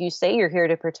this is you say you're here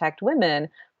to protect women,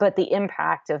 but the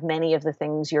impact of many of the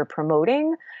things you're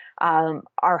promoting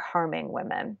are harming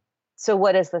women. So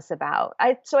what is this about?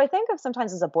 So I think of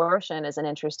sometimes as abortion as an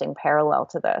interesting parallel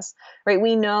to this, right?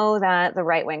 We know that the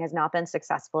right wing has not been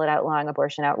successful at outlawing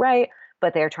abortion outright,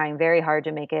 but they're trying very hard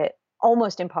to make it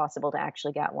almost impossible to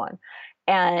actually get one.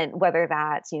 And whether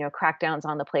that's, crackdowns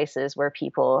on the places where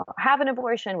people have an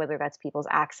abortion, whether that's people's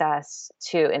access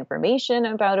to information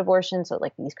about abortion. So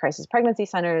like these crisis pregnancy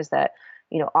centers that,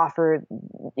 offer,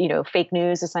 fake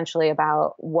news essentially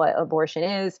about what abortion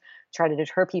is, try to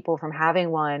deter people from having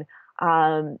one.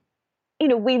 Um,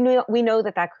 we know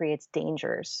that creates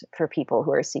dangers for people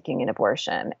who are seeking an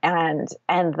abortion, and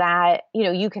that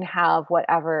you can have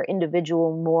whatever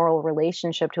individual moral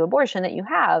relationship to abortion that you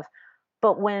have,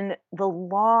 but when the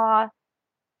law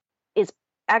is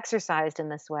exercised in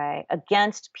this way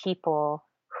against people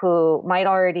who might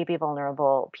already be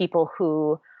vulnerable, people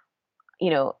who, you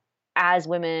know, as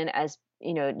women, as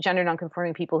gender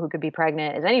nonconforming people who could be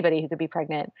pregnant, as anybody who could be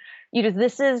pregnant,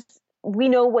 this is, we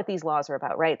know what these laws are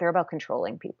about, right? They're about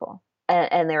controlling people.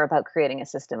 And they're about creating a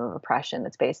system of oppression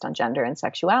that's based on gender and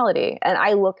sexuality. And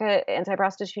I look at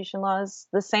anti-prostitution laws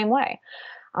the same way.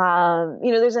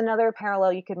 There's another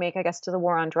parallel you could make, I guess, to the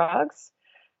war on drugs,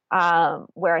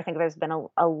 where I think there's been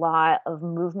a lot of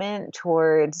movement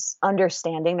towards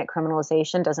understanding that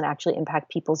criminalization doesn't actually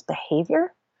impact people's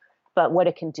behavior, but what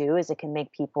it can do is it can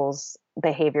make people's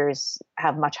behaviors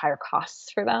have much higher costs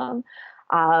for them.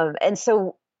 And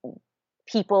so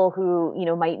people who,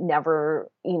 might never,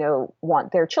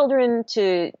 want their children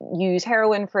to use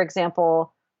heroin, for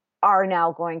example, are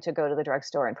now going to go to the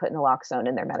drugstore and put naloxone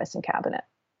in their medicine cabinet.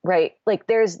 Right. Like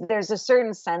there's a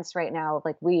certain sense right now of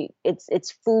like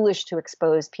it's foolish to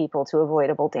expose people to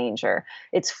avoidable danger.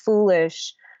 It's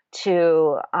foolish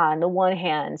to, on the one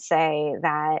hand, say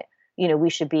that, we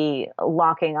should be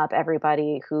locking up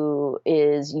everybody who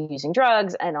is using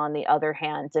drugs, and on the other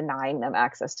hand, denying them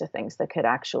access to things that could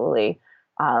actually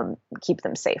keep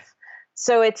them safe.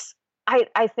 So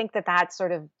I think that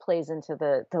sort of plays into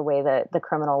the way that the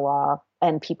criminal law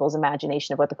and people's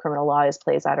imagination of what the criminal law is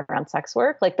plays out around sex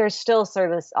work. Like there's still sort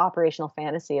of this operational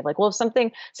fantasy of like, well, if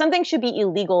something should be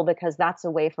illegal because that's a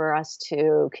way for us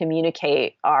to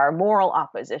communicate our moral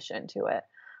opposition to it.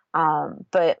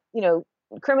 But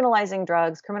criminalizing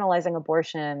drugs, criminalizing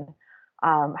abortion,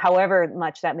 however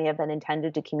much that may have been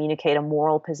intended to communicate a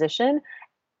moral position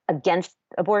against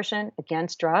abortion,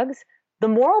 against drugs, the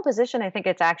moral position I think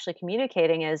it's actually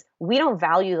communicating is we don't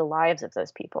value the lives of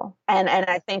those people. And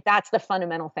I think that's the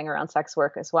fundamental thing around sex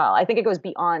work as well. I think it goes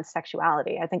beyond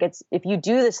sexuality. I think it's, if you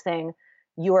do this thing,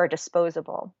 you are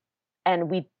disposable.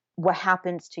 And what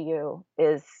happens to you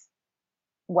is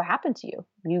what happened to you.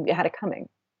 You had it coming.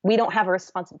 We don't have a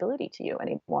responsibility to you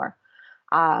anymore.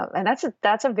 And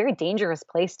that's a very dangerous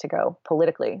place to go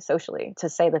politically, socially, to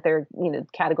say that there are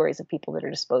categories of people that are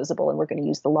disposable and we're going to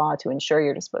use the law to ensure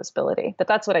your disposability. But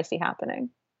that's what I see happening.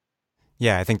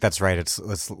 Yeah, I think that's right.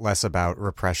 It's less about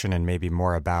repression and maybe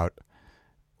more about,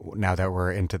 now that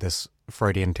we're into this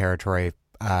Freudian territory,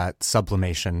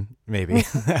 sublimation, maybe.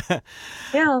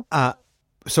 Yeah.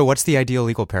 So what's the ideal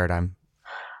legal paradigm?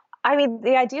 I mean,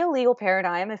 the ideal legal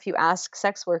paradigm, if you ask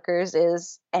sex workers,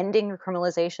 is ending the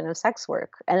criminalization of sex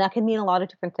work. And that can mean a lot of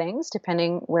different things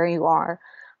depending where you are.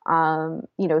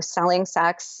 Selling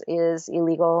sex is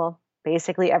illegal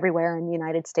basically everywhere in the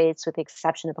United States, with the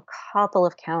exception of a couple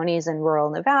of counties in rural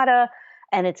Nevada.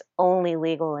 And it's only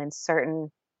legal in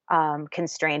certain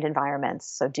constrained environments.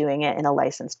 So doing it in a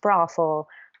licensed brothel,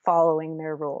 following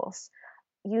their rules.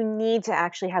 You need to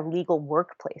actually have legal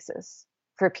workplaces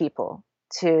for people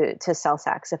to sell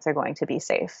sex if they're going to be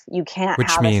safe. You can't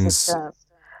Which have means a system.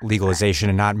 Legalization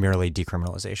and not merely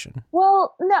decriminalization.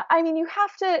 Well, no, I mean, you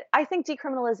have to, I think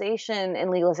decriminalization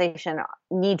and legalization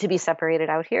need to be separated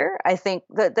out here. I think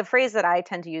the phrase that I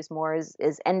tend to use more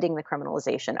is ending the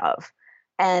criminalization of.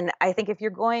 And I think if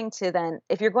you're going to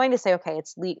say, okay,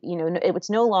 it's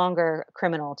no longer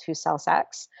criminal to sell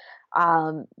sex,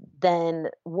 um, then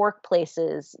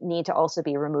workplaces need to also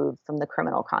be removed from the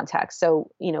criminal context. So,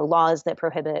 laws that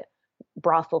prohibit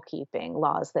brothel keeping,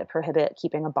 laws that prohibit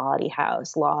keeping a bawdy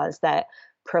house, laws that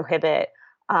prohibit,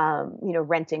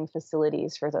 renting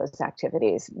facilities for those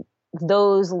activities.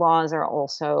 Those laws are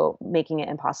also making it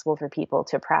impossible for people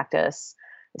to practice,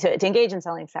 to engage in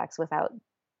selling sex without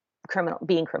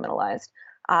being criminalized.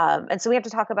 And so we have to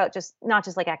talk about just not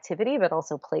just like activity, but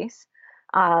also place.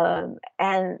 And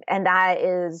that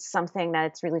is something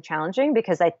that's really challenging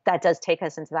because that does take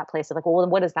us into that place of like, well,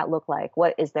 what does that look like?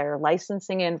 What is there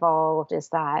licensing involved? Is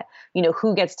that,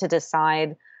 who gets to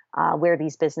decide where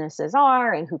these businesses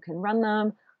are and who can run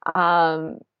them?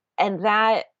 And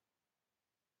that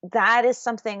is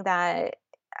something that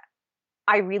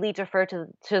I really defer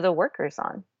to the workers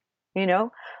on, you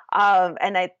know?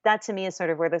 And that to me is sort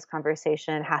of where this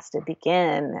conversation has to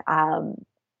begin.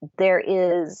 There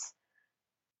is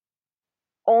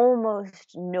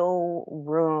almost no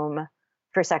room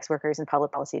for sex workers in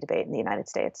public policy debate in the United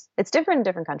States. It's different in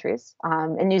different countries.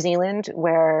 In New Zealand,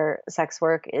 where sex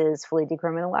work is fully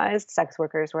decriminalized, sex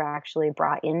workers were actually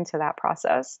brought into that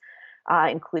process,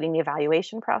 including the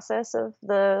evaluation process of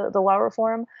the law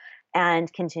reform,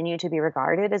 and continue to be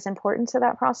regarded as important to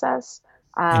that process.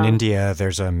 In India,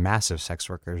 there's a massive sex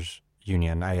workers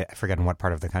union. I forget in what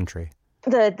part of the country.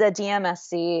 The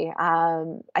DMSC,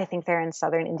 I think they're in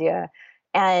southern India,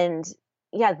 and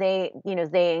yeah, they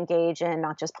engage in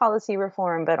not just policy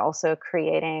reform, but also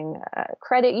creating a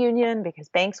credit union because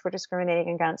banks were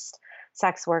discriminating against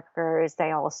sex workers.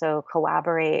 They also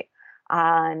collaborate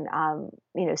on,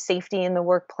 safety in the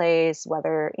workplace,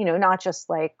 whether, not just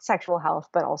like sexual health,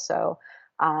 but also,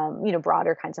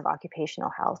 broader kinds of occupational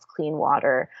health, clean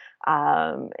water,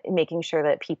 making sure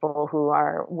that people who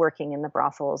are working in the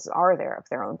brothels are there of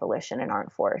their own volition and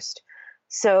aren't forced.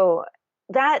 So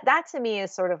that to me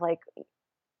is sort of like,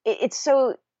 it's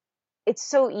so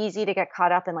easy to get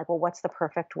caught up in like, well, what's the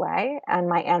perfect way? And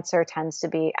my answer tends to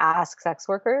be ask sex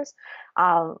workers,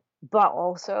 but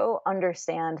also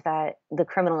understand that the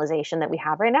criminalization that we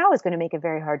have right now is going to make it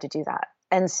very hard to do that.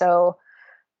 And so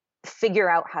figure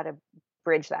out how to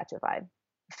bridge that divide,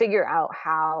 figure out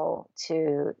how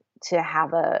to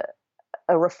have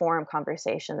a reform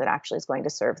conversation that actually is going to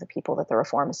serve the people that the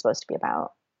reform is supposed to be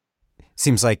about.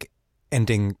 Seems like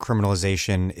ending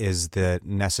criminalization is the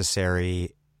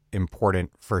necessary,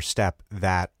 important first step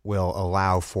that will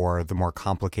allow for the more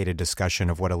complicated discussion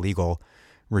of what a legal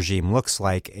regime looks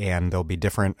like, and there'll be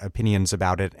different opinions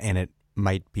about it, and it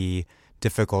might be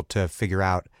difficult to figure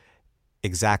out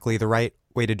exactly the right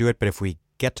way to do it. But if we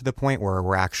get to the point where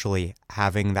we're actually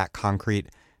having that concrete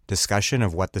discussion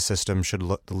of what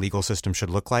the legal system should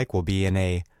look like, we'll be in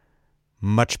a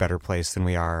much better place than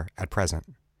we are at present.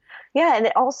 Yeah, and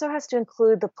it also has to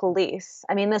include the police.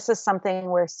 I mean, this is something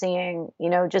we're seeing,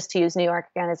 just to use New York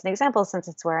again as an example, since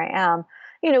it's where I am.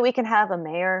 We can have a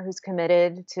mayor who's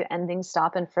committed to ending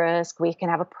stop and frisk. We can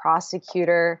have a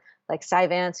prosecutor like Cy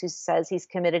Vance who says he's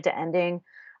committed to ending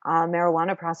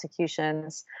marijuana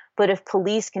prosecutions. But if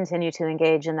police continue to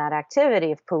engage in that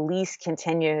activity, if police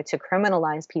continue to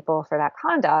criminalize people for that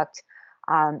conduct,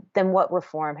 then what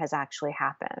reform has actually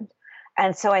happened?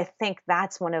 And so I think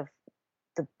that's one of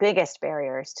the biggest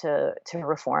barriers to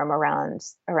reform around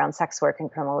sex work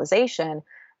and criminalization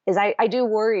is I do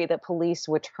worry that police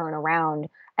would turn around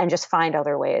and just find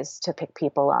other ways to pick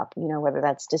people up, whether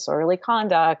that's disorderly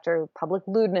conduct or public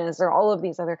lewdness or all of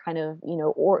these other kind of,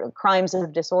 or crimes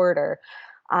of disorder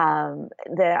that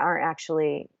aren't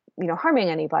actually, harming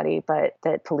anybody, but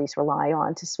that police rely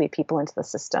on to sweep people into the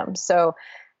system. So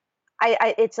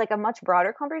it's like a much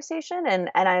broader conversation.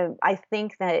 And I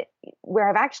think that where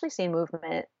I've actually seen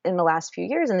movement in the last few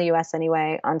years in the US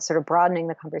anyway, on sort of broadening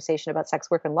the conversation about sex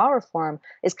work and law reform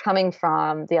is coming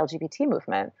from the LGBT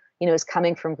movement, is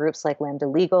coming from groups like Lambda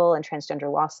Legal and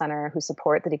Transgender Law Center who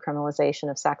support the decriminalization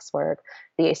of sex work.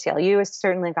 The ACLU has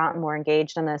certainly gotten more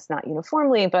engaged in this, not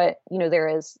uniformly, but,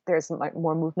 there's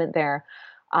more movement there.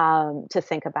 To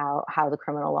think about how the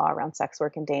criminal law around sex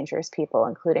work endangers people,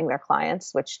 including their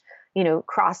clients, which,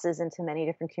 crosses into many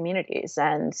different communities.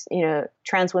 And,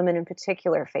 trans women in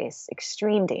particular face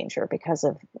extreme danger because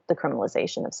of the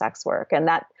criminalization of sex work. And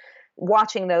that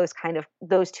watching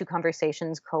those two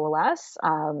conversations coalesce,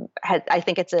 I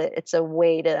think it's a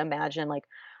way to imagine like,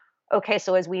 okay,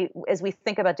 so as we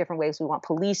think about different ways we want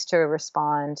police to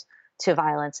respond to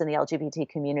violence in the LGBT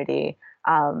community,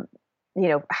 how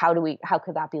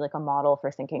could that be like a model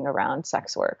for thinking around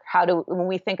sex work? When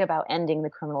we think about ending the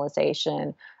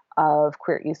criminalization of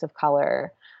queer youth of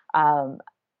color,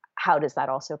 how does that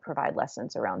also provide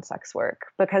lessons around sex work?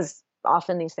 Because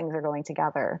often these things are going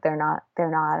together. They're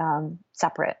not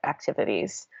separate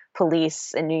activities.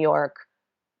 Police in New York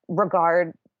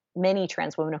regard many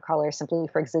trans women of color simply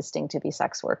for existing to be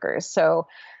sex workers. So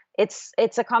it's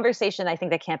a conversation I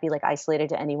think that can't be like isolated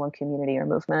to any one community or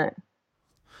movement.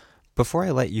 Before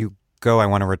I let you go, I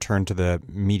want to return to the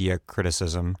media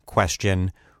criticism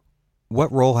question.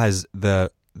 What role has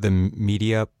the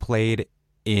media played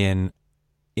in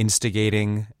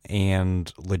instigating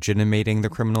and legitimating the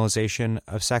criminalization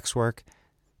of sex work?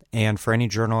 And for any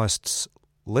journalists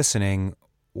listening,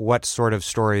 what sort of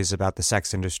stories about the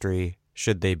sex industry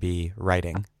should they be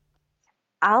writing?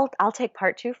 I'll take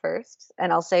part two first,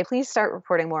 and I'll say, please start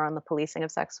reporting more on the policing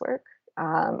of sex work.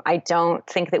 I don't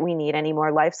think that we need any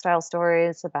more lifestyle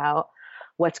stories about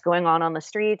what's going on the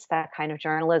streets. That kind of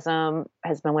journalism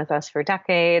has been with us for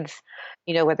decades.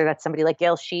 Whether that's somebody like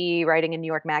Gail Shee writing in New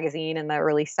York Magazine in the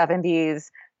early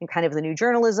 70s in kind of the new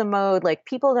journalism mode. Like,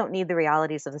 people don't need the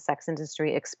realities of the sex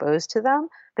industry exposed to them,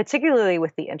 particularly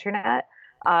with the internet.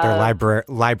 Their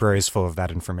libraries full of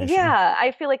that information. Yeah,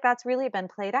 I feel like that's really been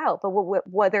played out. But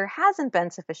what there hasn't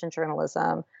been sufficient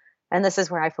journalism, and this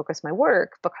is where I focus my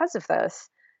work because of this,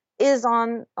 is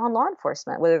on law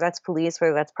enforcement, whether that's police,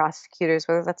 whether that's prosecutors,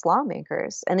 whether that's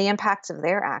lawmakers, and the impacts of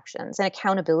their actions and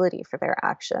accountability for their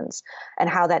actions, and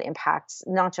how that impacts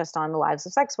not just on the lives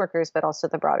of sex workers, but also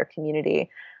the broader community.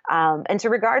 And to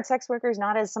regard sex workers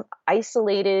not as some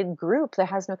isolated group that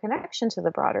has no connection to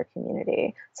the broader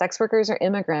community. Sex workers are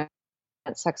immigrants.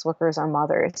 Sex workers are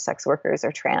mothers. Sex workers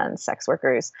are trans. Sex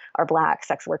workers are Black.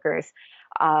 Sex workers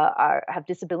have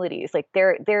disabilities. Like,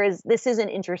 this is an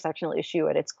intersectional issue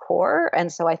at its core.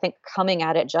 And so I think coming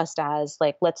at it just as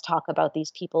like, let's talk about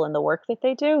these people and the work that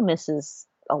they do misses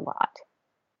a lot.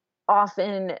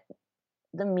 Often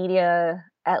the media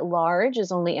at large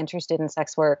is only interested in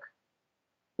sex work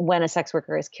when a sex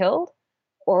worker is killed,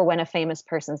 or when a famous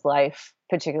person's life,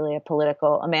 particularly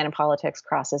a man in politics,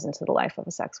 crosses into the life of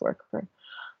a sex worker.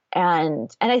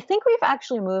 And I think we've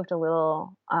actually moved a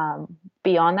little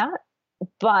beyond that.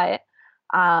 But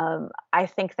I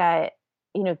think that,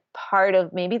 part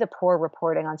of maybe the poor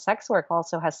reporting on sex work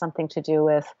also has something to do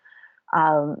with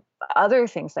other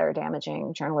things that are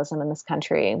damaging journalism in this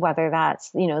country, whether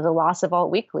that's, the loss of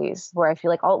alt weeklies, where I feel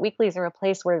like alt weeklies are a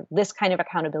place where this kind of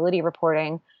accountability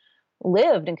reporting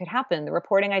lived and could happen. The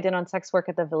reporting I did on sex work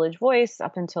at the Village Voice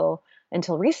up until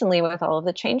recently, with all of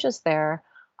the changes there,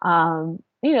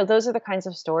 those are the kinds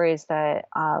of stories that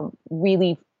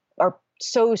really are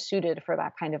so suited for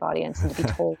that kind of audience and to be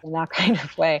told in that kind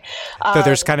of way. So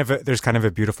there's kind of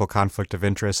a beautiful conflict of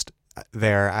interest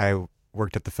there. I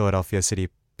worked at the Philadelphia City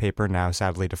paper, now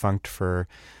sadly defunct, for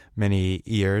many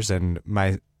years, and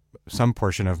some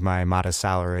portion of my modest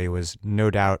salary was no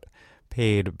doubt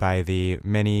paid by the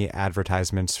many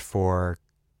advertisements for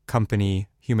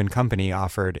human company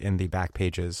offered in the back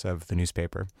pages of the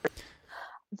newspaper.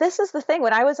 This is the thing.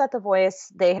 When I was at The Voice,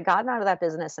 they had gotten out of that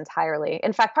business entirely.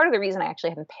 In fact, part of the reason I actually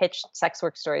hadn't pitched sex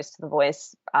work stories to The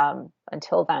Voice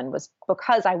until then was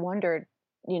because I wondered,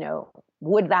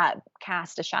 would that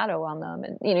cast a shadow on them?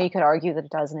 And, you could argue that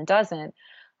it does and it doesn't.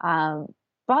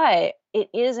 But it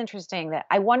is interesting that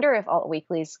I wonder if alt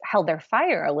weeklies held their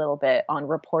fire a little bit on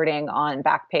reporting on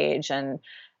Backpage and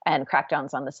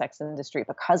crackdowns on the sex industry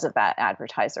because of that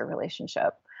advertiser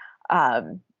relationship.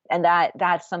 And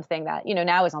that's something that,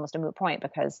 now is almost a moot point,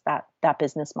 because that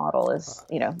business model is,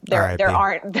 there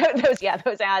aren't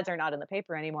those ads are not in the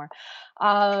paper anymore.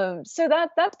 So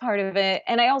that's part of it.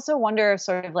 And I also wonder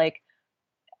sort of like,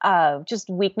 just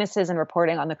weaknesses in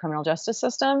reporting on the criminal justice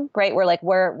system, right?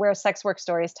 Where sex work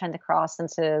stories tend to cross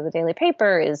into the daily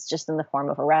paper is just in the form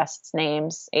of arrests,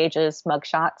 names, ages,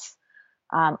 mugshots.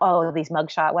 These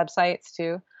mugshot websites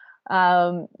too.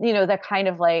 That kind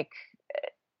of like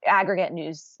aggregate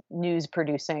news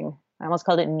producing. I almost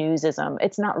called it newsism.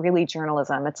 It's not really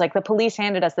journalism. It's like the police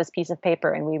handed us this piece of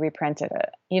paper and we reprinted it,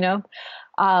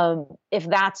 if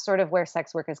that's sort of where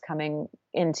sex work is coming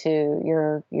into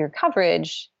your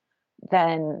coverage,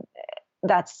 then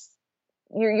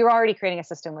you're already creating a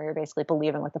system where you're basically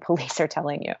believing what the police are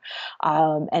telling you,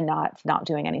 and not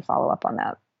doing any follow-up on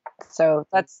that. So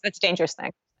that's a dangerous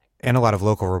thing. And a lot of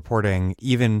local reporting,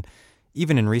 even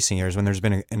in recent years, when there's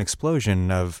been an explosion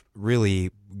of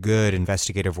really good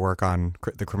investigative work on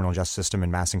the criminal justice system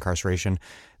and mass incarceration,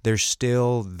 there's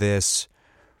still this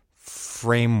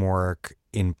framework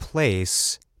in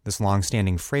place, this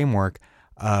longstanding framework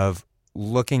of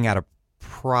looking at a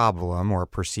problem or a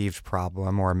perceived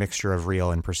problem or a mixture of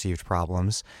real and perceived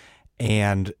problems,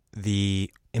 and the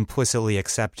implicitly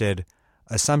accepted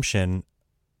assumption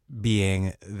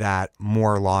being that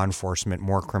more law enforcement,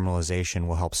 more criminalization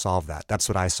will help solve that. That's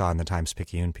what I saw in the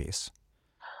Times-Picayune piece.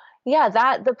 Yeah,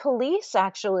 that the police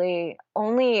actually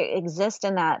only exist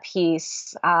in that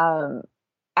piece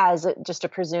as just a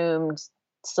presumed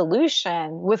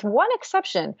solution, with one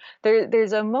exception.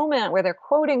 There's a moment where they're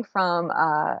quoting from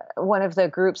one of the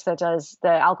groups that does the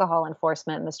alcohol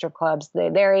enforcement in the strip clubs.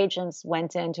 Their agents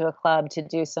went into a club to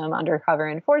do some undercover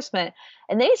enforcement,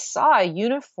 and they saw a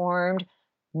uniformed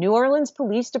New Orleans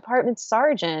Police Department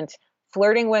sergeant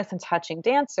flirting with and touching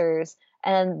dancers,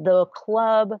 and the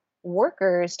club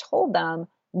workers told them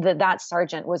that that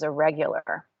sergeant was a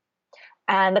regular.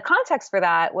 And the context for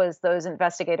that was those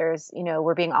investigators,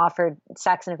 were being offered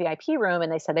sex in a VIP room, and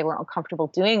they said they weren't comfortable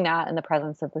doing that in the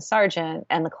presence of the sergeant.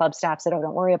 And the club staff said, "Oh,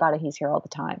 don't worry about it. He's here all the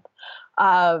time."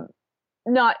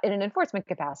 Not in an enforcement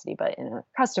capacity, but in a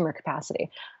customer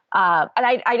capacity. And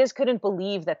I just couldn't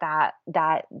believe that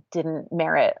didn't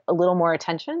merit a little more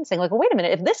attention. Saying like, well, wait a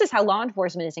minute, if this is how law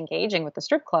enforcement is engaging with the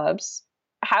strip clubs,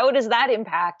 how does that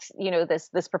impact,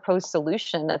 this proposed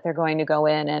solution that they're going to go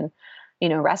in and,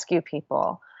 rescue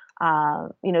people?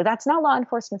 That's not law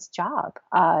enforcement's job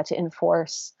to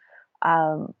enforce,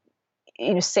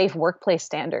 safe workplace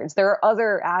standards. There are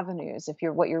other avenues if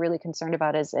what you're really concerned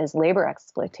about is labor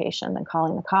exploitation than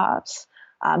calling the cops.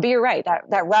 But you're right,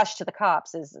 that rush to the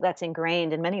cops that's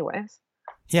ingrained in many ways.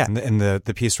 Yeah, and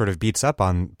the piece sort of beats up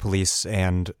on police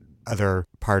and other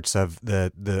parts of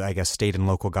the I guess state and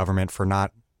local government for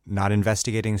not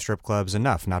investigating strip clubs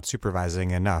enough, not supervising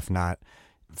enough, not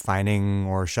finding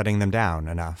or shutting them down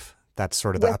enough. That's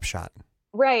sort of the upshot.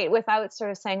 Right, without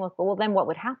sort of saying, well, then what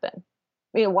would happen?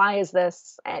 Why is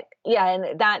this?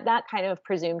 And that kind of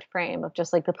presumed frame of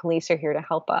just like the police are here to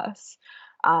help us.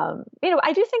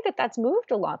 I do think that that's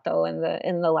moved a lot though in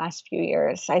the last few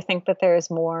years. I think that there's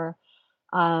more.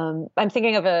 I'm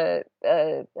thinking of a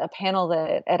panel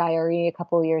that at IRE a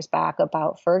couple of years back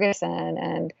about Ferguson,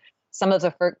 and some of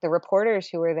the reporters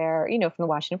who were there, from the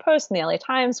Washington Post and the LA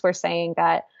Times were saying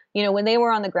that, when they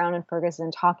were on the ground in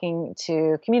Ferguson talking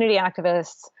to community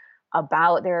activists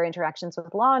about their interactions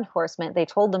with law enforcement, they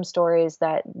told them stories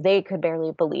that they could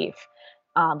barely believe,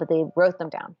 but they wrote them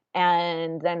down.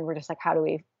 And then we're just like, how do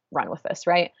we run with this,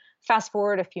 right? Fast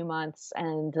forward a few months,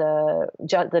 and the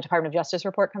Department of Justice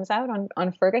report comes out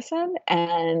on Ferguson,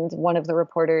 and one of the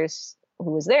reporters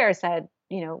who was there said,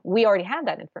 we already had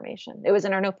that information. It was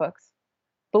in our notebooks,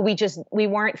 but we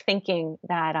weren't thinking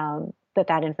that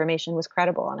that information was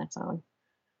credible on its own.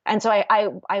 And so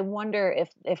I wonder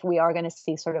if we are going to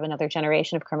see sort of another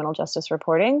generation of criminal justice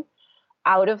reporting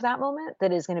out of that moment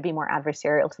that is going to be more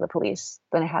adversarial to the police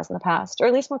than it has in the past, or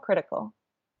at least more critical.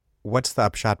 What's the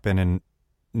upshot been in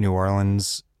New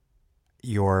Orleans?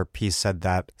 Your piece said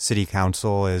that city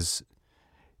council is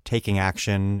taking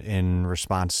action in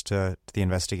response to the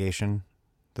investigation,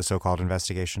 the so-called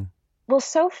investigation. Well,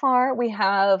 so far we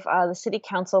have the city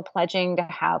council pledging to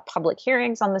have public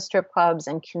hearings on the strip clubs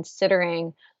and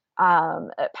considering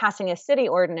passing a city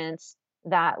ordinance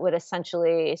that would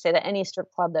essentially say that any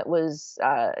strip club that was,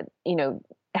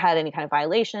 had any kind of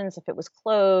violations, if it was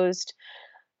closed,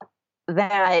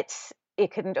 that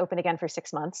it couldn't open again for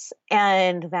 6 months,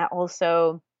 and that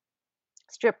also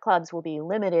strip clubs will be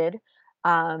limited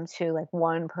to like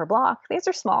one per block. These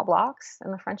are small blocks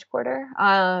in the French Quarter.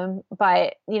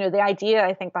 But the idea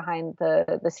I think behind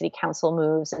the city council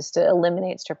moves is to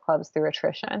eliminate strip clubs through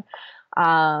attrition.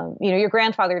 You're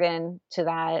grandfathered in to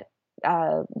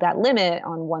that limit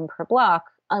on one per block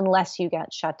unless you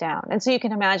get shut down. And so you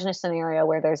can imagine a scenario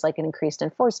where there's like an increased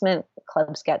enforcement,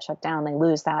 clubs get shut down, they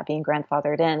lose that being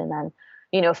grandfathered in, and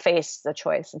then face the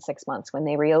choice in 6 months when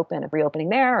they reopen, of reopening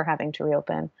there or having to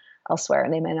reopen elsewhere,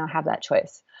 and they may not have that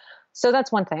choice. So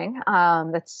that's one thing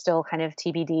that's still kind of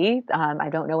TBD. I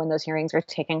don't know when those hearings are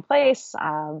taking place,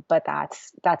 but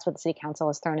that's what the city council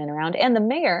has thrown in around. And the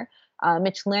mayor,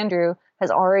 Mitch Landrieu, has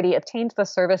already obtained the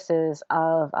services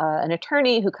of an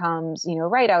attorney who comes,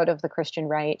 right out of the Christian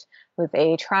right with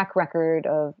a track record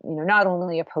of, not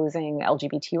only opposing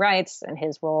LGBT rights and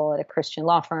his role at a Christian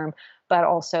law firm, but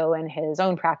also in his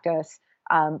own practice,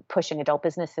 pushing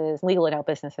legal adult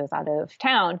businesses out of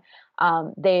town.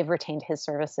 They've retained his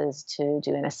services to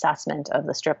do an assessment of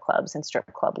the strip clubs and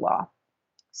strip club law.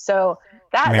 So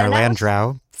Mayor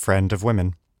Landrieu, friend of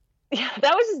women. Yeah,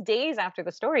 that was just days after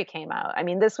the story came out. I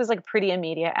mean, this was like pretty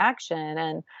immediate action.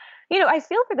 And, I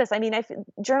feel for this. I mean,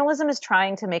 journalism is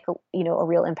trying to make a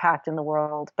real impact in the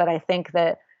world. But I think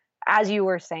that, as you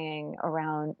were saying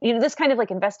around, this kind of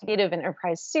like investigative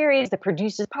enterprise series that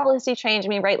produces policy change,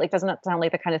 right? Like, doesn't that sound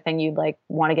like the kind of thing you'd like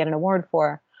want to get an award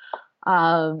for?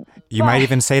 You might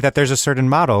even say that there's a certain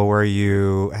model where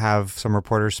you have some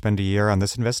reporters spend a year on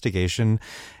this investigation,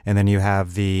 and then you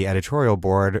have the editorial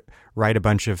board write a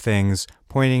bunch of things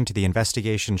pointing to the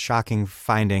investigation's shocking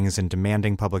findings and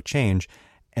demanding public change,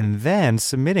 and then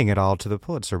submitting it all to the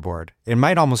Pulitzer board. It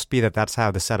might almost be that that's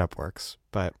how the setup works,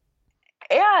 but...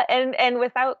 Yeah, and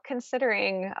without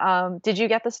considering, did you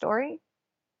get the story?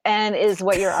 And is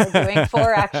what you're arguing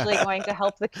for actually going to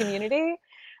help the community?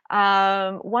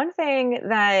 One thing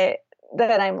that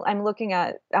I'm looking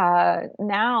at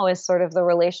now is sort of the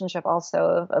relationship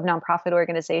also of nonprofit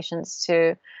organizations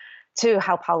to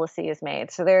how policy is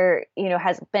made. So there,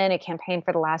 has been a campaign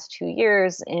for the last 2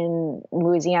 years in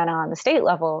Louisiana on the state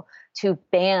level to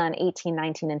ban 18,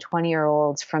 19, and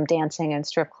 20-year-olds from dancing in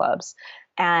strip clubs.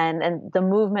 And the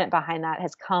movement behind that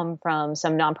has come from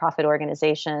some nonprofit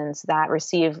organizations that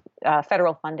receive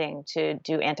federal funding to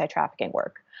do anti-trafficking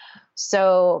work.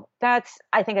 So that's,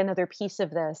 I think, another piece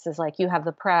of this is like you have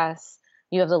the press,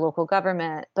 you have the local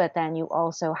government, but then you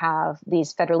also have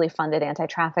these federally funded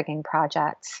anti-trafficking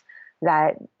projects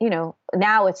that,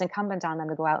 now it's incumbent on them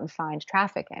to go out and find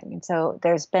trafficking. And so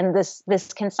there's been this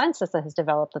consensus that has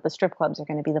developed that the strip clubs are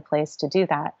going to be the place to do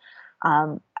that.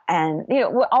 And,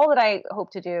 all that I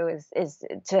hope to do is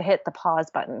to hit the pause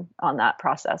button on that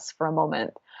process for a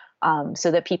moment,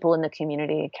 so that people in the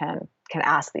community can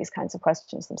ask these kinds of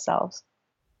questions themselves.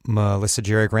 Melissa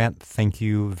Gira Grant, thank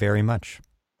you very much.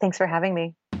 Thanks for having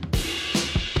me.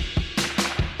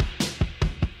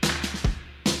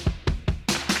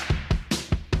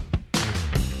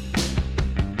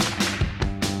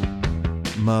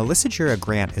 Melissa Gira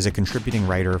Grant is a contributing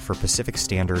writer for Pacific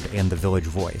Standard and The Village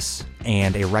Voice,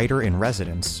 and a writer in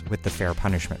residence with the Fair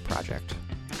Punishment Project.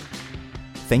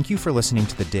 Thank you for listening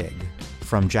to The Dig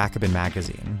from Jacobin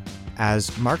Magazine.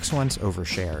 As Marx once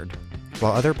overshared,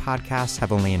 while other podcasts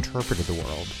have only interpreted the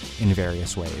world in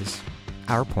various ways,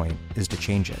 our point is to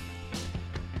change it.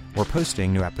 We're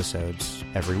posting new episodes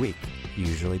every week,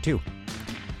 usually 2.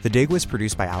 The Dig was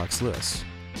produced by Alex Lewis.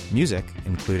 Music,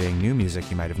 including new music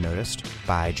you might have noticed,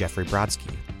 by Jeffrey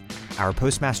Brodsky. Our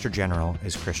Postmaster General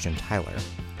is Christian Tyler.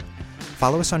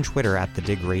 Follow us on Twitter at The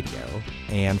Dig Radio,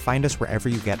 and find us wherever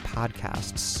you get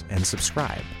podcasts, and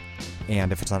subscribe.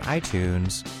 And if it's on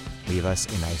iTunes, leave us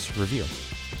a nice review.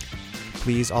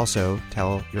 Please also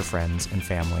tell your friends and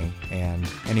family and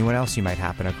anyone else you might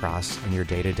happen across in your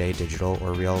day-to-day digital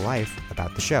or real life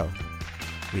about the show.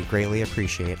 We greatly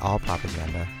appreciate all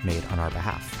propaganda made on our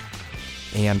behalf.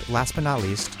 And last but not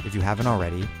least, if you haven't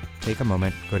already, take a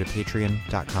moment, go to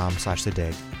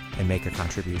patreon.com/thedig and make a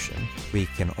contribution. We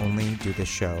can only do this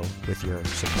show with your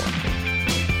support.